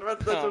 Oh man, what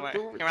does it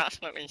do? You're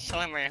absolutely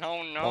killing me.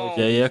 Oh no.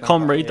 Yeah,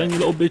 come raid then, you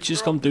little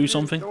bitches. Come do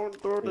something.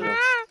 Don't do this.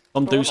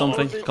 Come do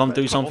something. Come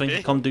do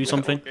something. Come do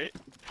something. Okay.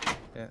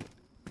 Yeah.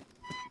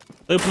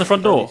 Open the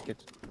front door.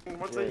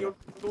 What are you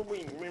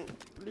doing, man?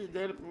 Please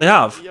help me. They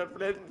have. We are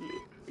friendly.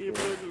 Be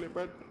friendly,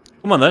 but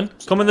Come on then.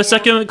 Come in the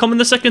second. Come in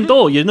the second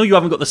door. You know you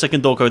haven't got the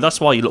second door code. That's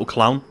why, you little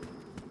clown.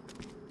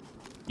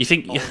 You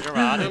think? Oh, you're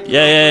right.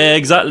 Yeah.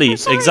 Exactly.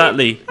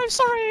 Exactly. I'm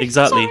sorry.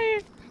 Exactly.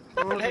 Sorry.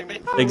 Don't hit me.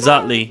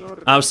 Exactly.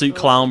 Absolute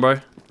clown, bro.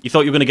 You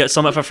thought you were gonna get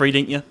something for free,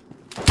 didn't you?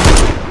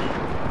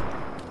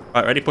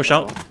 Right, ready? Push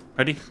out.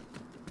 Ready?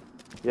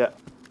 Yeah.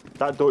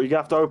 That door, you're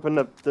gonna have to open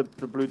the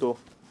blue door.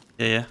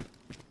 Yeah.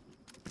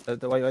 Wait,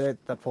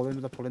 they're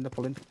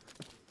pulling.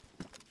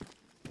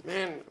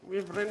 man,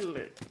 we're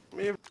friendly.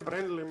 We're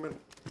friendly, man.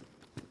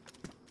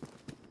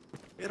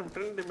 We're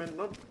friendly, man.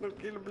 Not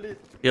kill, please.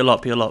 Heal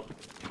up. Yeah.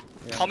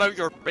 Come out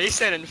your base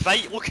then and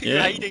fight. Look at you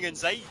hiding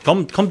inside.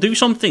 Come do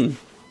something.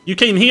 You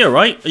came here,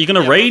 right? Are you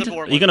gonna raid?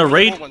 Are you gonna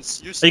raid? Are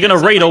you gonna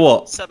raid or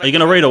what? Are you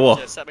gonna raid or what?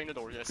 Yeah, set me in the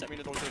door. Yeah, set me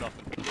in the door. Do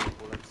nothing.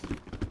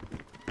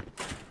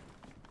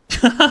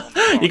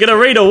 You gonna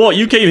raid or what?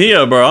 You came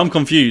here, bro. I'm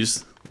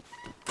confused.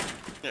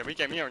 Yeah, we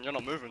came here and you're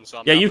not moving, so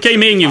I'm Yeah, you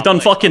came here and you've done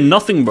fucking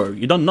nothing, bro.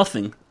 You done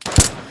nothing.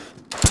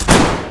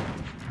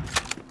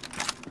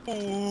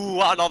 Ooh,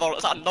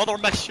 that's another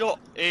missed shot.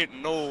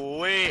 Ain't no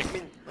way.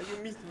 Man, why you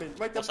missed, man?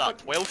 What the What's fuck?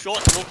 that? 12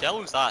 shots, no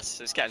kills.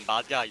 It's getting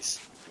bad, guys.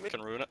 We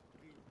can ruin it.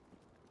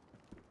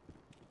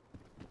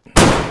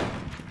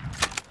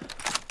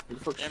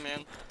 Yeah,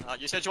 man.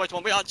 You said you white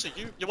one. Wait, actually,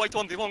 you white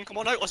 1v1. Come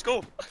on out. Let's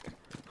go.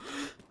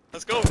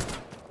 Let's go.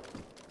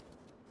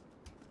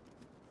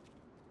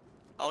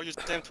 I'll use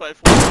the M24.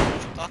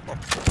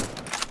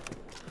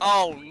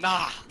 Oh,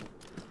 nah.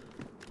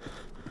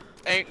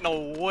 Ain't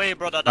no way,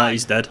 brother. Ah,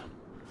 he's dead.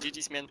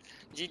 GG's, man.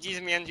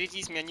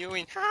 GG's, man. You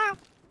win.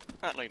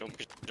 No, you don't,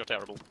 because you're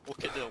terrible.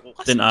 Look at the...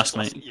 Didn't ask,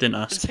 mate. Didn't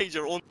ask. Inside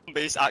your own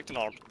base, acting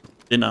armed.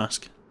 Didn't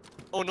ask.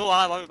 Oh no,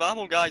 I'm out of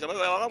ammo, guys. I'm out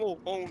of ammo.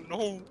 Oh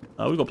no.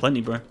 Oh, we got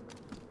plenty, bro.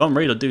 Come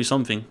raid or do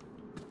something.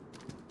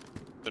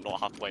 Do not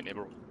have plenty,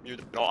 bro. You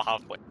do not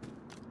have plenty.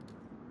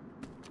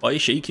 What are you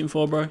shaking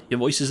for, bro? Your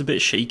voice is a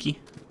bit shaky.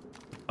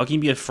 How can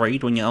you be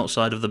afraid when you're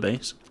outside of the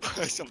base?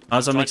 How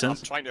does that make sense?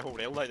 I'm trying to hold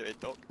L to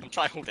talk. I'm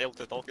trying to hold L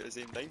to talk at the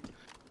same time.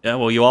 Yeah,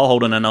 well, you are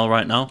holding an L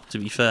right now, to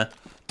be fair.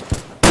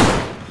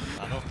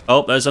 I know.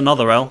 Oh, there's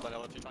another L.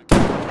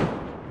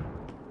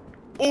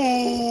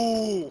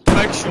 Oh,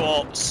 big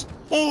shots.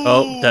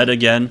 Oh, dead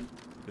again.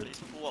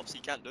 Blow-ups,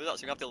 you can't do that,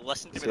 so you have to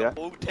listen to me the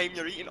whole time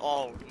you're eating.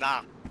 Oh,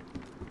 nah.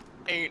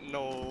 Ain't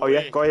no Oh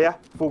yeah, way. go here.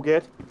 Full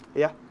geared.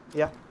 Here.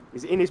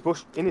 He's in his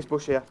bush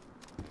here.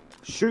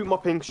 Shoot my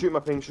ping.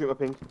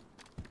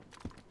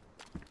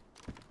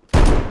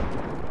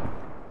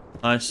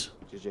 Nice.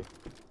 GG.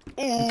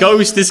 Ooh,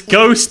 Ghost is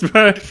ghost,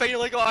 bro. You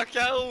finally got a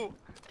kill.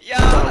 Yeah.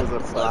 That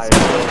was a fire.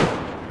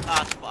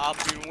 That's what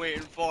I've been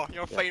waiting for.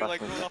 You're finally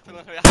going up in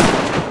the...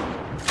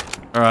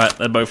 Alright,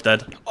 they're both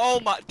dead. Oh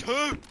my,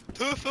 two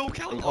full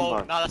kills.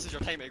 Oh, nah, this is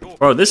your time to go.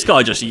 Bro, this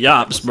guy just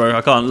yaps, bro.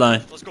 I can't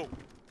lie. Let's go.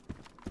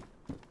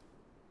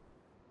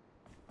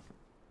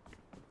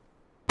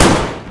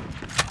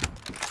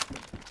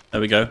 There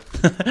we go.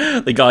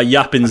 The guy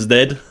yapping's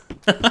dead.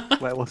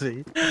 Where was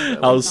he?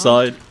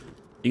 Outside.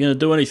 You gonna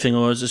do anything,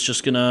 or is this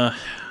just gonna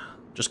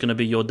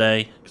be your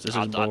day? Because this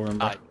is boring,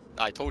 bro.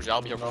 I told you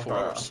I'll be here for 4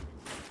 hours.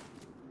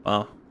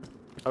 Wow.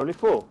 Only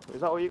 4?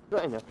 Is that all you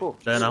got in there? 4?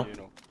 There now. You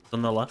know.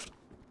 On the left.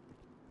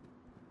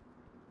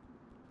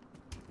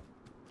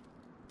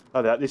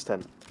 Oh, they're at this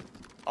tent.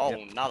 Oh,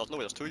 nah, there's no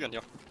way there's 2 in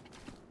here.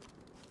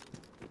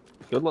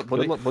 Good luck,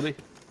 buddy.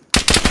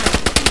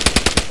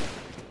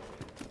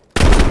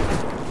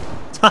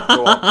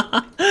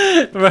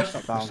 Right.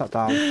 Shut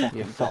down,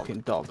 you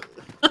fucking dog.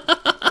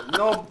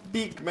 No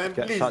big man,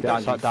 Get please. shut down,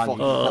 you fucking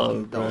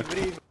Oh, dog.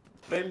 Very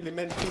friendly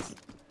man, please.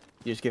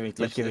 You just give me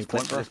this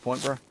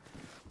point, bro.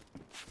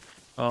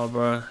 Oh,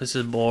 bro, this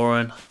is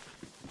boring.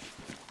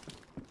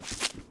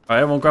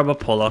 Alright, everyone grab a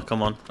puller.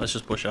 Come on, let's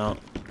just push out.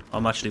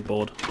 I'm actually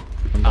bored.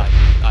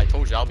 I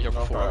told you I'll be here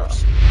for 4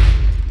 hours.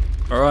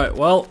 Alright,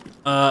 well,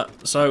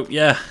 so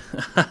yeah,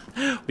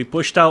 we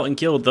pushed out and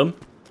killed them.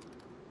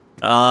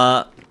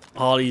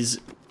 Harley's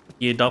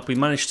geared up. We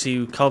managed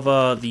to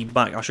cover the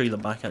back. I'll show you the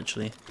back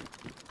actually.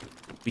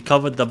 We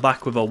covered the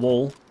back with a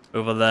wall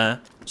over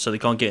there, so they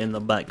can't get in the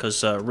back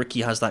because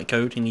Ricky has that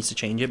code. He needs to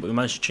change it, but we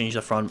managed to change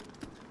the front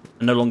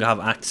and no longer have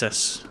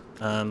access.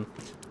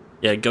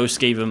 Yeah, Ghost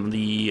gave him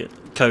the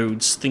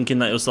codes, thinking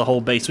that it was the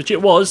whole base, which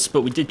it was,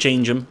 but we did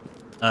change them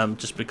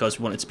just because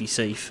we wanted to be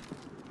safe.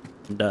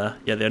 And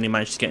yeah, they only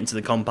managed to get into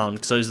the compound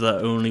because those are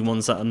the only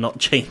ones that are not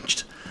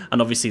changed,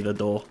 and obviously the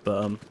door.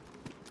 But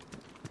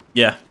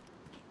yeah,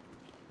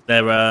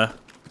 they're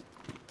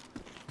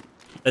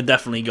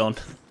definitely gone.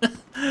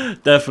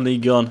 Definitely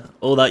gone.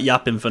 All that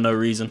yapping for no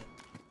reason.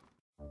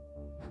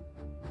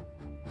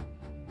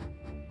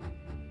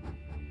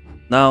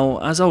 Now,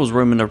 as I was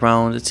roaming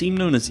around, a team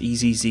known as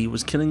EZZ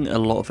was killing a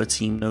lot of a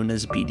team known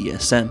as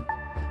BDSM.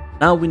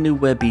 Now we knew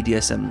where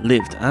BDSM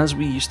lived, as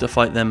we used to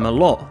fight them a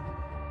lot.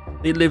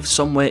 They lived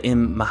somewhere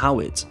in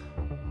Mahawit,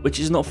 which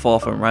is not far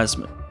from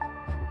Razman.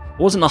 I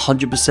wasn't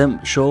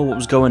 100% sure what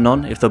was going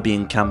on, if they're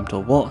being camped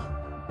or what,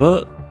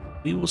 but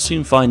we will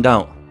soon find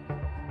out.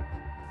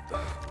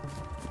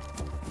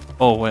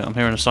 Oh wait, I'm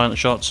hearing the silent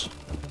shots.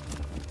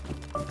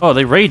 Oh, are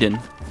they raiding?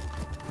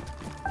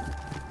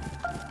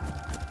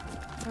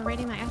 They're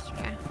raiding my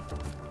yesterday.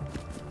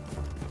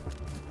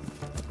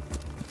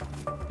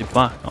 Get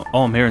back.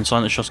 Oh, I'm hearing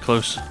silent shots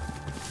close.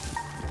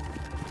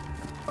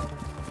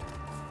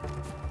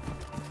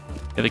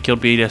 Yeah, they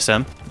killed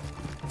BDSM.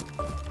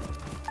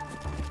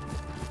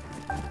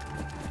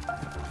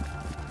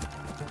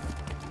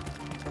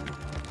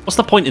 What's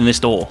the point in this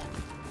door?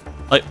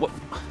 Like, what?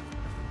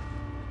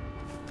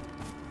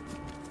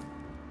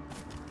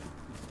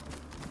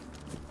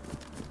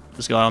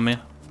 This guy on me.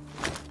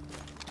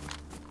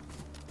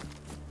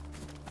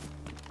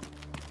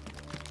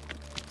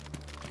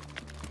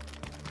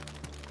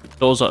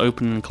 Doors are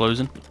opening and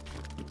closing.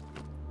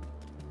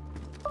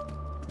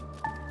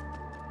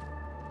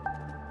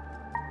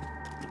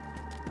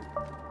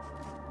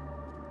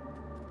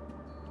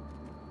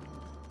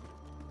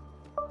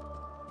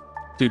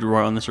 Dude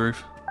right on this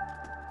roof.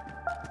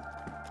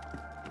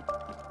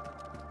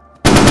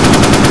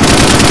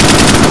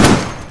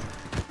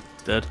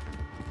 Dead.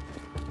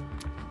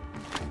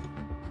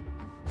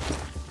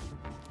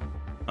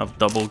 I have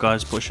double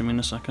guys pushing me in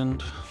a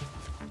second.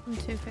 I'm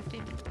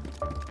 250.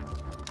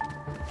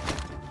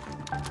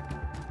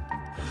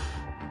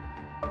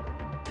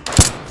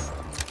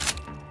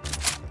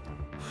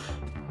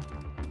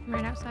 I'm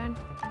right outside.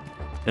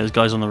 There's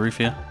guys on the roof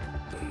here.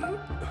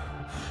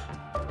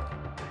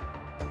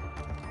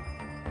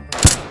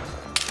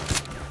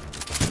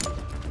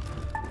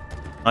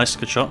 Nice,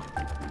 good shot.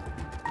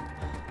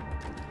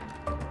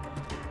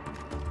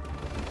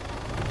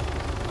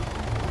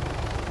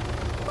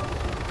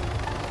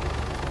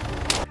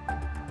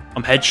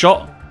 I'm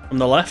headshot from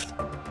the left.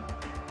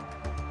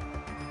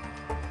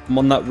 I'm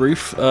on that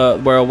roof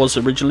where I was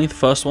originally, the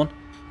first one.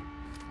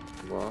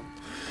 What?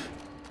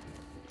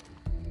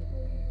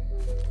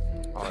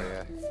 Oh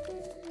yeah.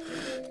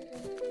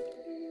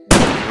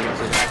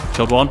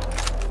 Killed one.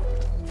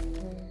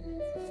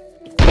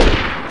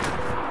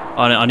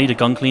 I need a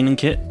gun cleaning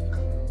kit.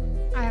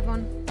 I have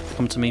one.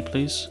 Come to me,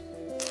 please.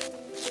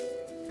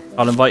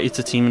 I'll invite you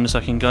to team in a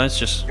second, guys.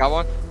 Just got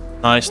one.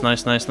 Nice,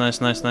 nice, nice,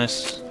 nice, nice,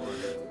 nice.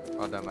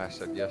 Oh damn! I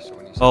said yes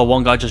when you said. Oh,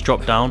 one guy just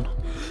dropped down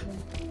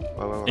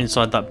Where?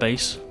 inside that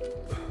base.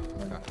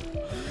 Okay.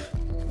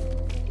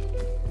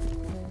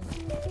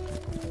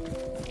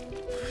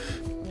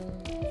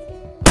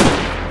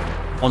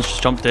 One's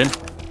just jumped in.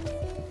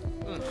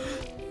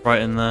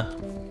 Right in there.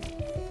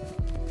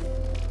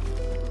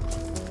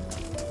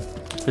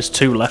 There's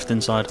two left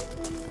inside. I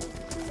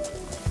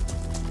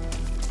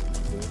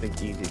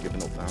think easy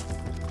giving up now,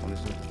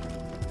 honestly.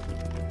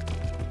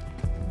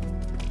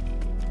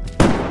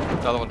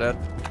 Another one dead.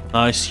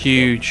 Nice,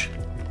 huge.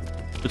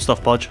 Good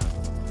stuff, Podge.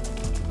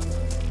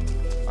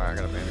 Alright, I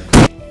got a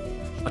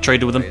bandit. I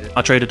traded with him.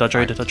 I traded.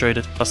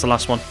 That's the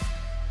last one.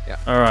 Yeah.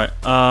 Alright,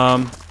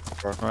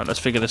 alright, let's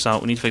figure this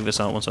out. We need to figure this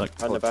out, one sec.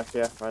 Round the back,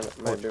 yeah.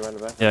 Maybe round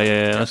the back.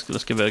 Yeah.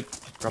 Let's give it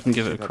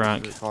a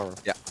crack.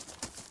 Yeah.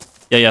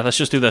 Yeah, let's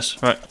just do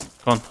this. Right,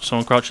 come on,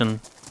 someone crouch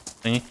and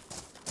thingy.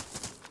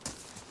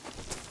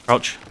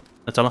 Crouch,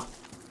 Nutella.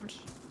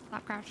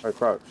 Stop crouch. Oh,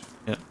 crouch.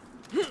 Yeah.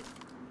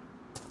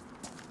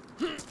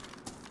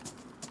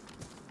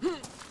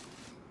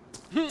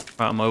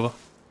 Right, I'm over.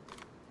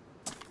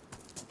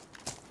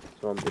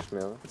 Someone push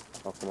me over.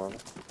 I'll come over.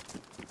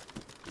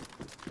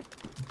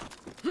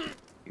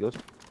 You good?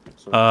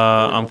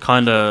 I'm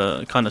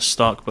kinda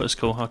stuck, but it's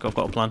cool. I've got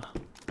a plan.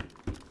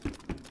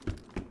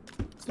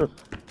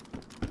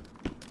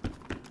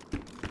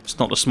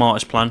 not the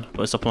smartest plan,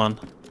 but it's a plan.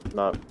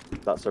 No,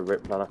 that's a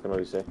rip plan, I can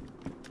already see.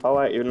 Oh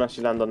wait, even unless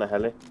you land on a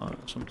heli. Oh,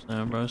 that's what I'm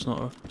saying, bro. It's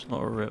not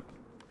a rip.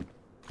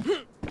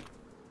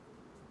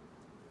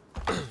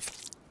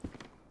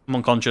 I'm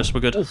unconscious.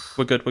 We're good. Oof.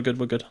 We're good. We're good.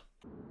 We're good.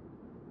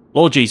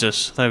 Lord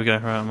Jesus. There we go.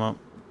 Right, I'm up.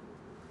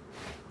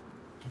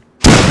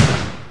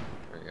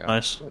 There you go.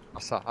 Nice.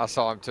 I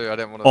saw him too. I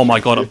didn't want to. Oh my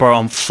god, bro!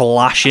 I'm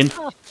flashing.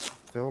 I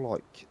feel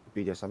like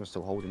BDSM is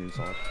still holding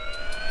inside.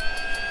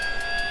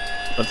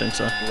 I don't think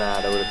so.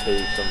 Nah, they would have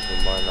peed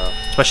something by now.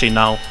 Especially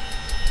now.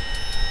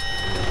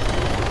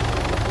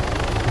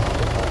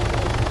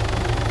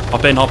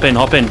 Hop in, hop in,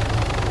 hop in.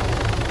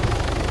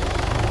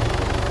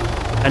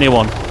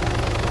 Anyone?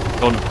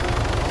 Go on.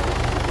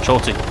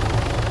 Shorty.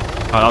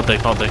 Alright, I'll do,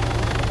 I'll do.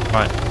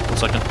 Alright, 1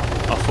 second.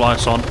 I'll fly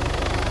us on.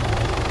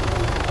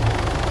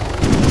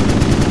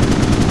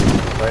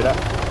 Straight up.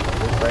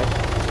 Straight.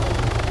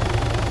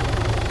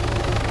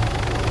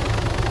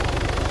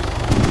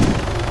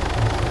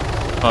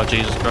 Oh,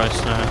 Jesus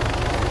Christ. Alright.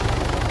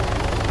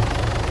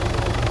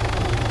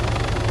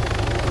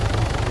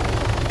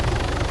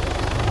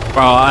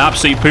 Bro, I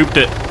absolutely pooped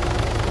it.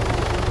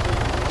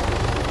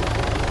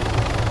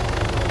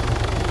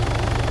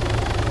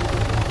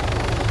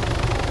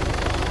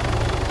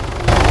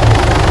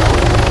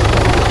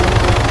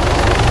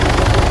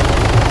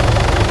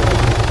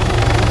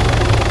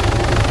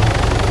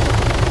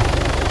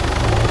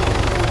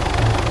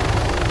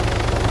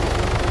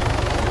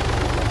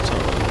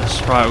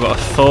 Right, we've got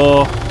a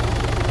Thor.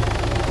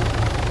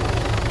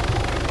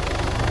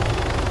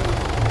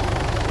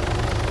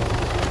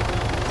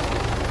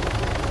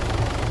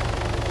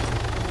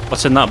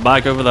 What's in that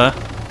bag over there?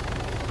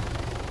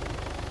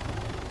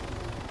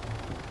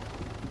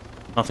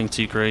 Nothing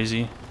too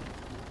crazy.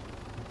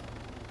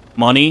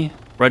 Money,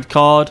 red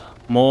card,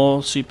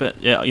 more super.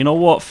 Yeah, you know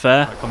what?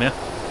 Fair. Right, come here.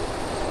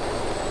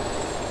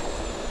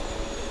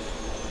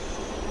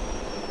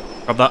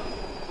 Grab that.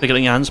 Pick it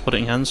in your hands. Put it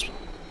in your hands.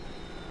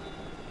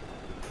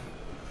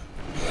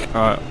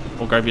 Alright,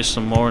 we'll grab you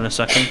some more in a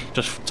second.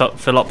 Just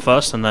fill up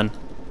first and then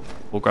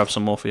we'll grab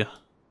some more for you.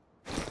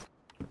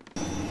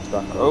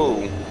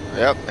 Oh,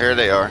 yep, here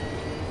they are.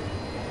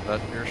 Is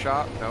that your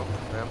shot? Nope,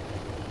 ma'am.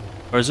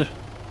 Where is it?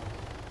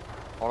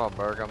 Hold on,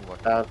 Berg, I'm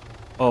looking.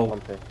 Oh,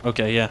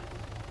 okay, yeah.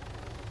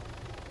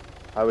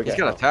 How we He's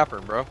gonna tap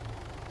her, bro.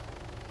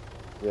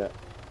 Yeah.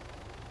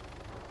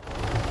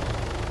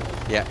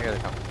 Yeah, here they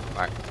come.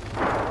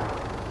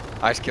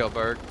 Alright. Nice kill,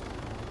 Berg.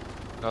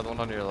 Another one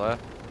on your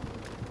left.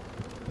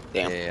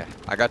 Damn. Yeah,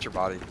 I got your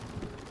body.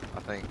 I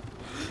think.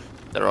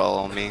 They're all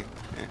on me.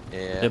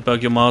 Yeah. Yeah,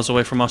 Bug, you're miles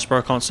away from us, bro.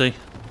 I can't see.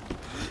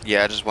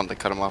 Yeah, I just wanted to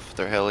cut them off with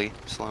their heli,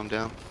 slow them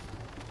down.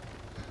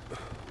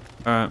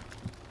 Alright.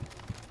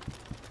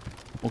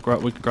 We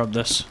can grab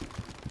this.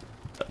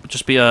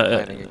 Just be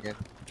a.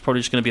 It's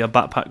probably just gonna be a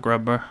backpack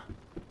grab, bro.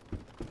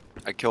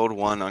 I killed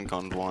one,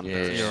 ungunned one.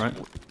 Yeah, you're right.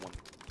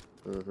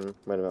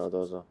 Made a metal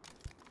dozer.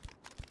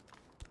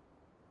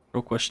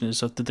 Real question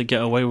is, did they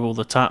get away with all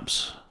the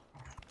taps?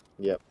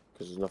 Yep,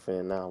 because there's nothing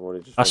in now.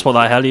 That's what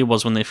that heli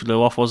was when they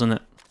flew off, wasn't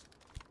it?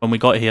 When we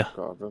got here.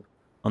 Got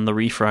On the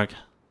refrag.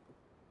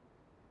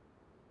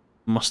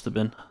 Must have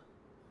been.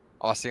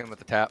 Oh, I see him with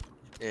the tap.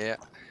 Yeah.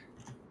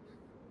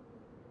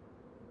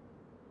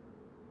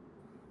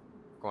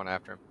 Going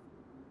after him.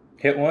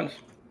 Hit once.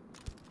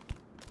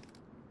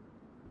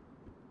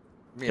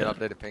 Give me an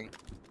updated ping.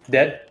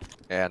 Dead.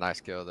 Yeah, nice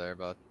kill there,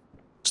 bud.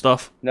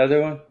 Stuff.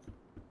 Another one.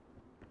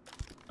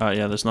 Alright,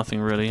 yeah, there's nothing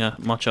really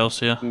much else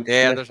here.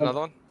 Yeah, there's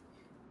another one.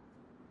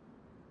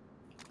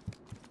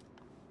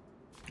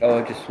 Oh,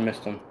 I just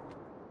missed him.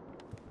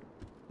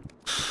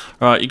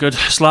 Alright, you good?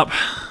 Slap.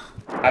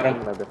 I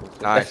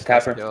don't. Nice.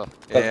 Tapper. Kill.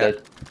 Both Yeah.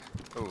 dead.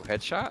 Ooh,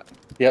 headshot.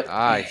 Yep.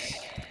 Nice.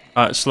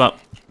 Alright, slap.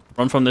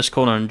 Run from this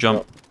corner and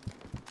jump.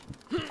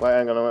 Wait,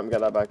 hang on, let me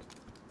get that bag.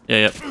 Yeah,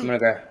 yeah. I'm gonna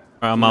grab.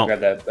 I'm out.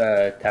 Grab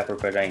that tapper,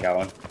 but I ain't got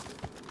one.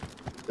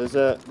 There's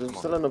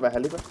still another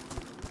heli, bro.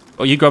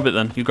 Oh, you grab it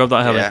then. You grab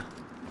that heli. Yeah.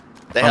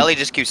 The heli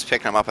just keeps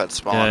picking them up at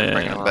spawn and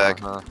bringing them back.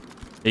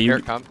 Yeah, Here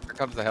comes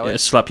the heli. Yeah,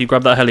 slap. You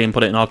grab that heli and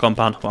put it in our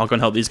compound. I'll go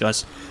and help these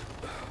guys.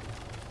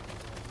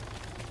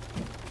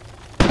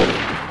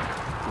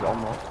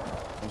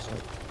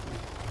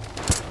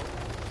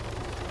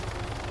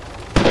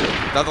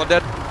 Another one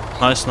dead.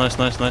 Nice, nice,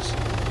 nice, nice.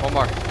 One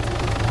more.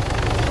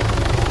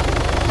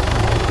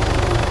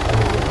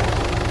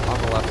 On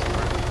the left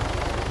somewhere.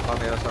 On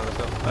the other side of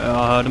the hill. I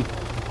heard him.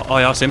 Oh,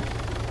 yeah, I see him.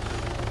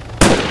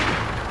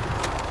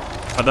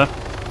 Right there.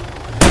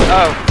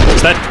 Oh.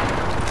 He's dead.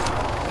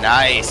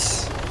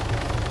 Nice.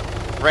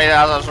 Right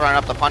as I was running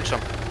up to punch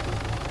him.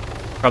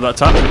 Grab that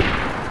tap.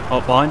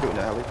 Oh, behind.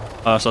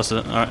 Oh, so that's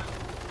it. Alright.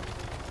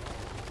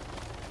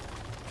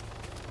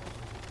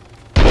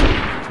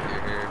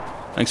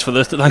 Thanks for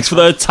the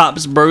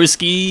taps,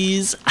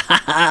 broskies.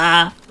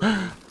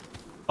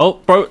 Oh,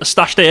 bro,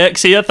 stashed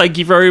AX here. Thank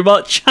you very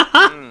much.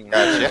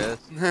 Gotcha.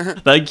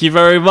 Thank you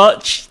very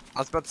much. I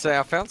was about to say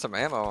I found some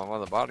ammo on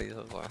one of the bodies.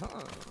 I was like,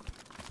 huh.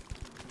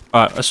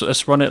 Alright,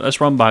 let's run it. Let's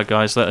run back,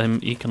 guys. Let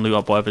him. He can loot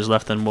up whatever's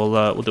left, and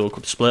we'll do a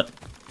quick split.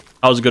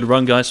 That was a good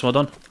run, guys. Well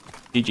done.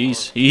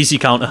 GG's. Easy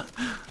counter.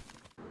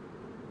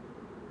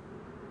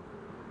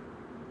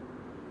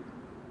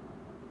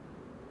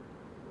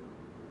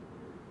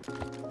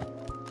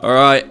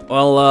 Alright,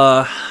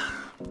 well,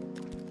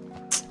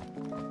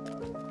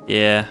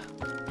 yeah.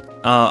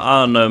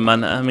 I don't know,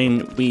 man. I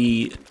mean,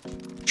 we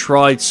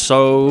tried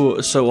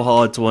so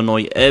hard to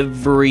annoy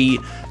every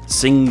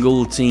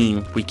single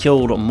team. We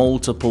killed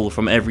multiple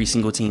from every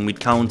single team. We'd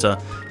counter.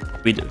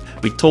 We'd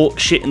talk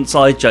shit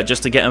inside chat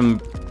just to get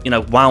them, you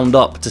know, wound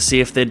up to see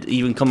if they'd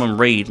even come and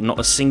raid. Not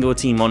a single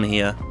team on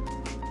here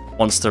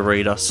wants to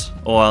raid us,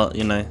 or,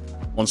 you know,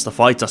 wants to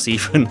fight us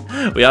even.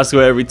 We ask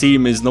where every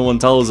team is, no one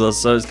tells us,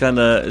 so it's kind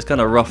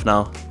of rough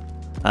now.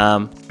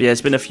 But yeah,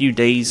 it's been a few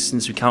days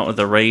since we countered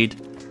the raid.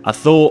 I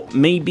thought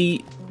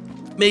maybe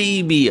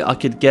I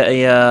could get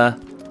a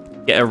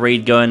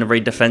raid going, a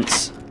raid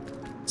defense,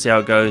 see how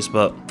it goes.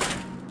 But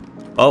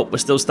oh, we're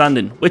still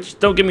standing. Which,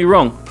 don't get me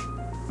wrong,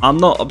 I'm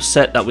not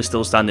upset that we're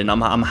still standing.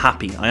 I'm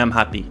happy. I am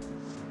happy.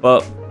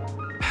 But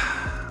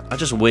I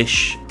just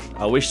wish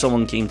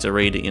someone came to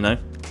raid it. You know.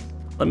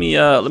 Let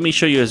me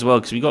show you as well,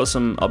 because we got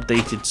some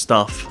updated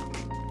stuff.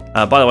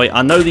 By the way,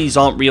 I know these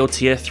aren't real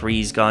tier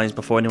 3s, guys,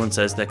 before anyone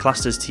says they're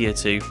classed as tier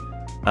 2,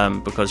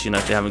 because, you know,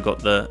 they haven't got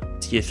the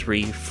tier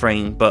 3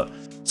 frame, but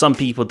some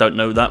people don't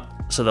know that,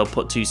 so they'll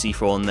put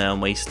 2C4 on there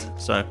and waste.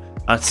 So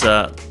that's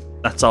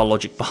our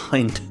logic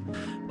behind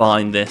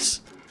this.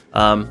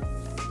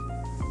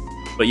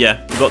 But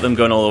yeah, we got them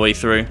going all the way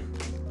through.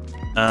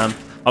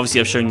 Obviously,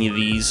 I've shown you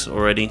these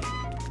already.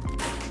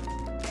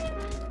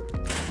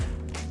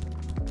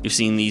 You've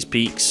seen these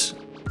peaks.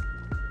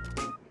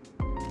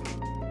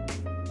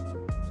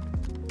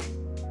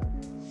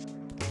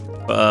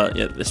 But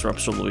yeah, this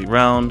wraps all the way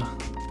around.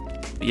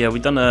 But yeah,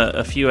 we've done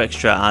a few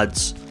extra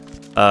adds.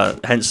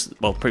 Hence,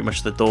 well, pretty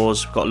much the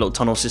doors. We've got a little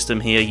tunnel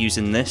system here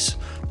using this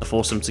to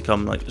force them to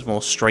come like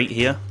more straight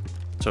here,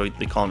 so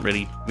they can't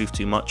really move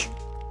too much.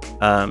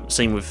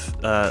 Same with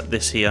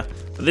this here.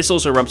 But this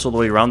also wraps all the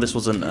way around. This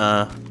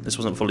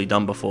wasn't fully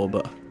done before,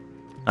 but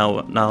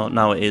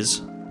now it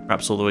is.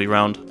 Wraps all the way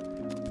around.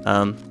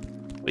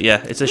 But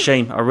yeah, it's a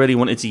shame. I really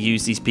wanted to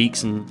use these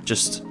peaks and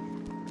just,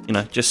 you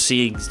know, just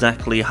see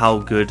exactly how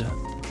good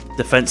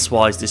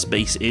defense-wise this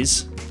base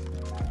is.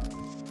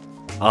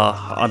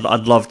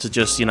 I'd love to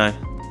just, you know,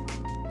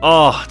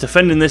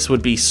 defending this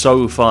would be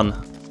so fun.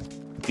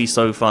 It'd be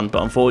so fun,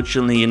 but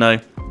unfortunately, you know,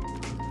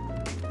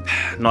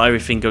 not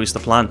everything goes to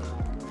plan.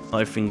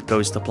 Not everything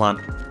goes to plan.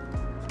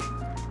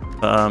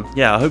 But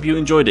yeah, I hope you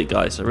enjoyed it,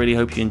 guys. I really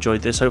hope you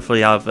enjoyed this.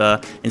 Hopefully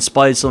I've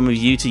inspired some of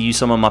you to use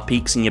some of my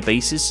peaks in your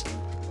bases.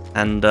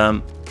 And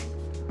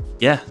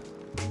yeah,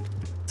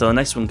 till the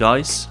next one,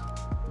 guys.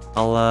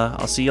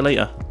 I'll see you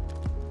later.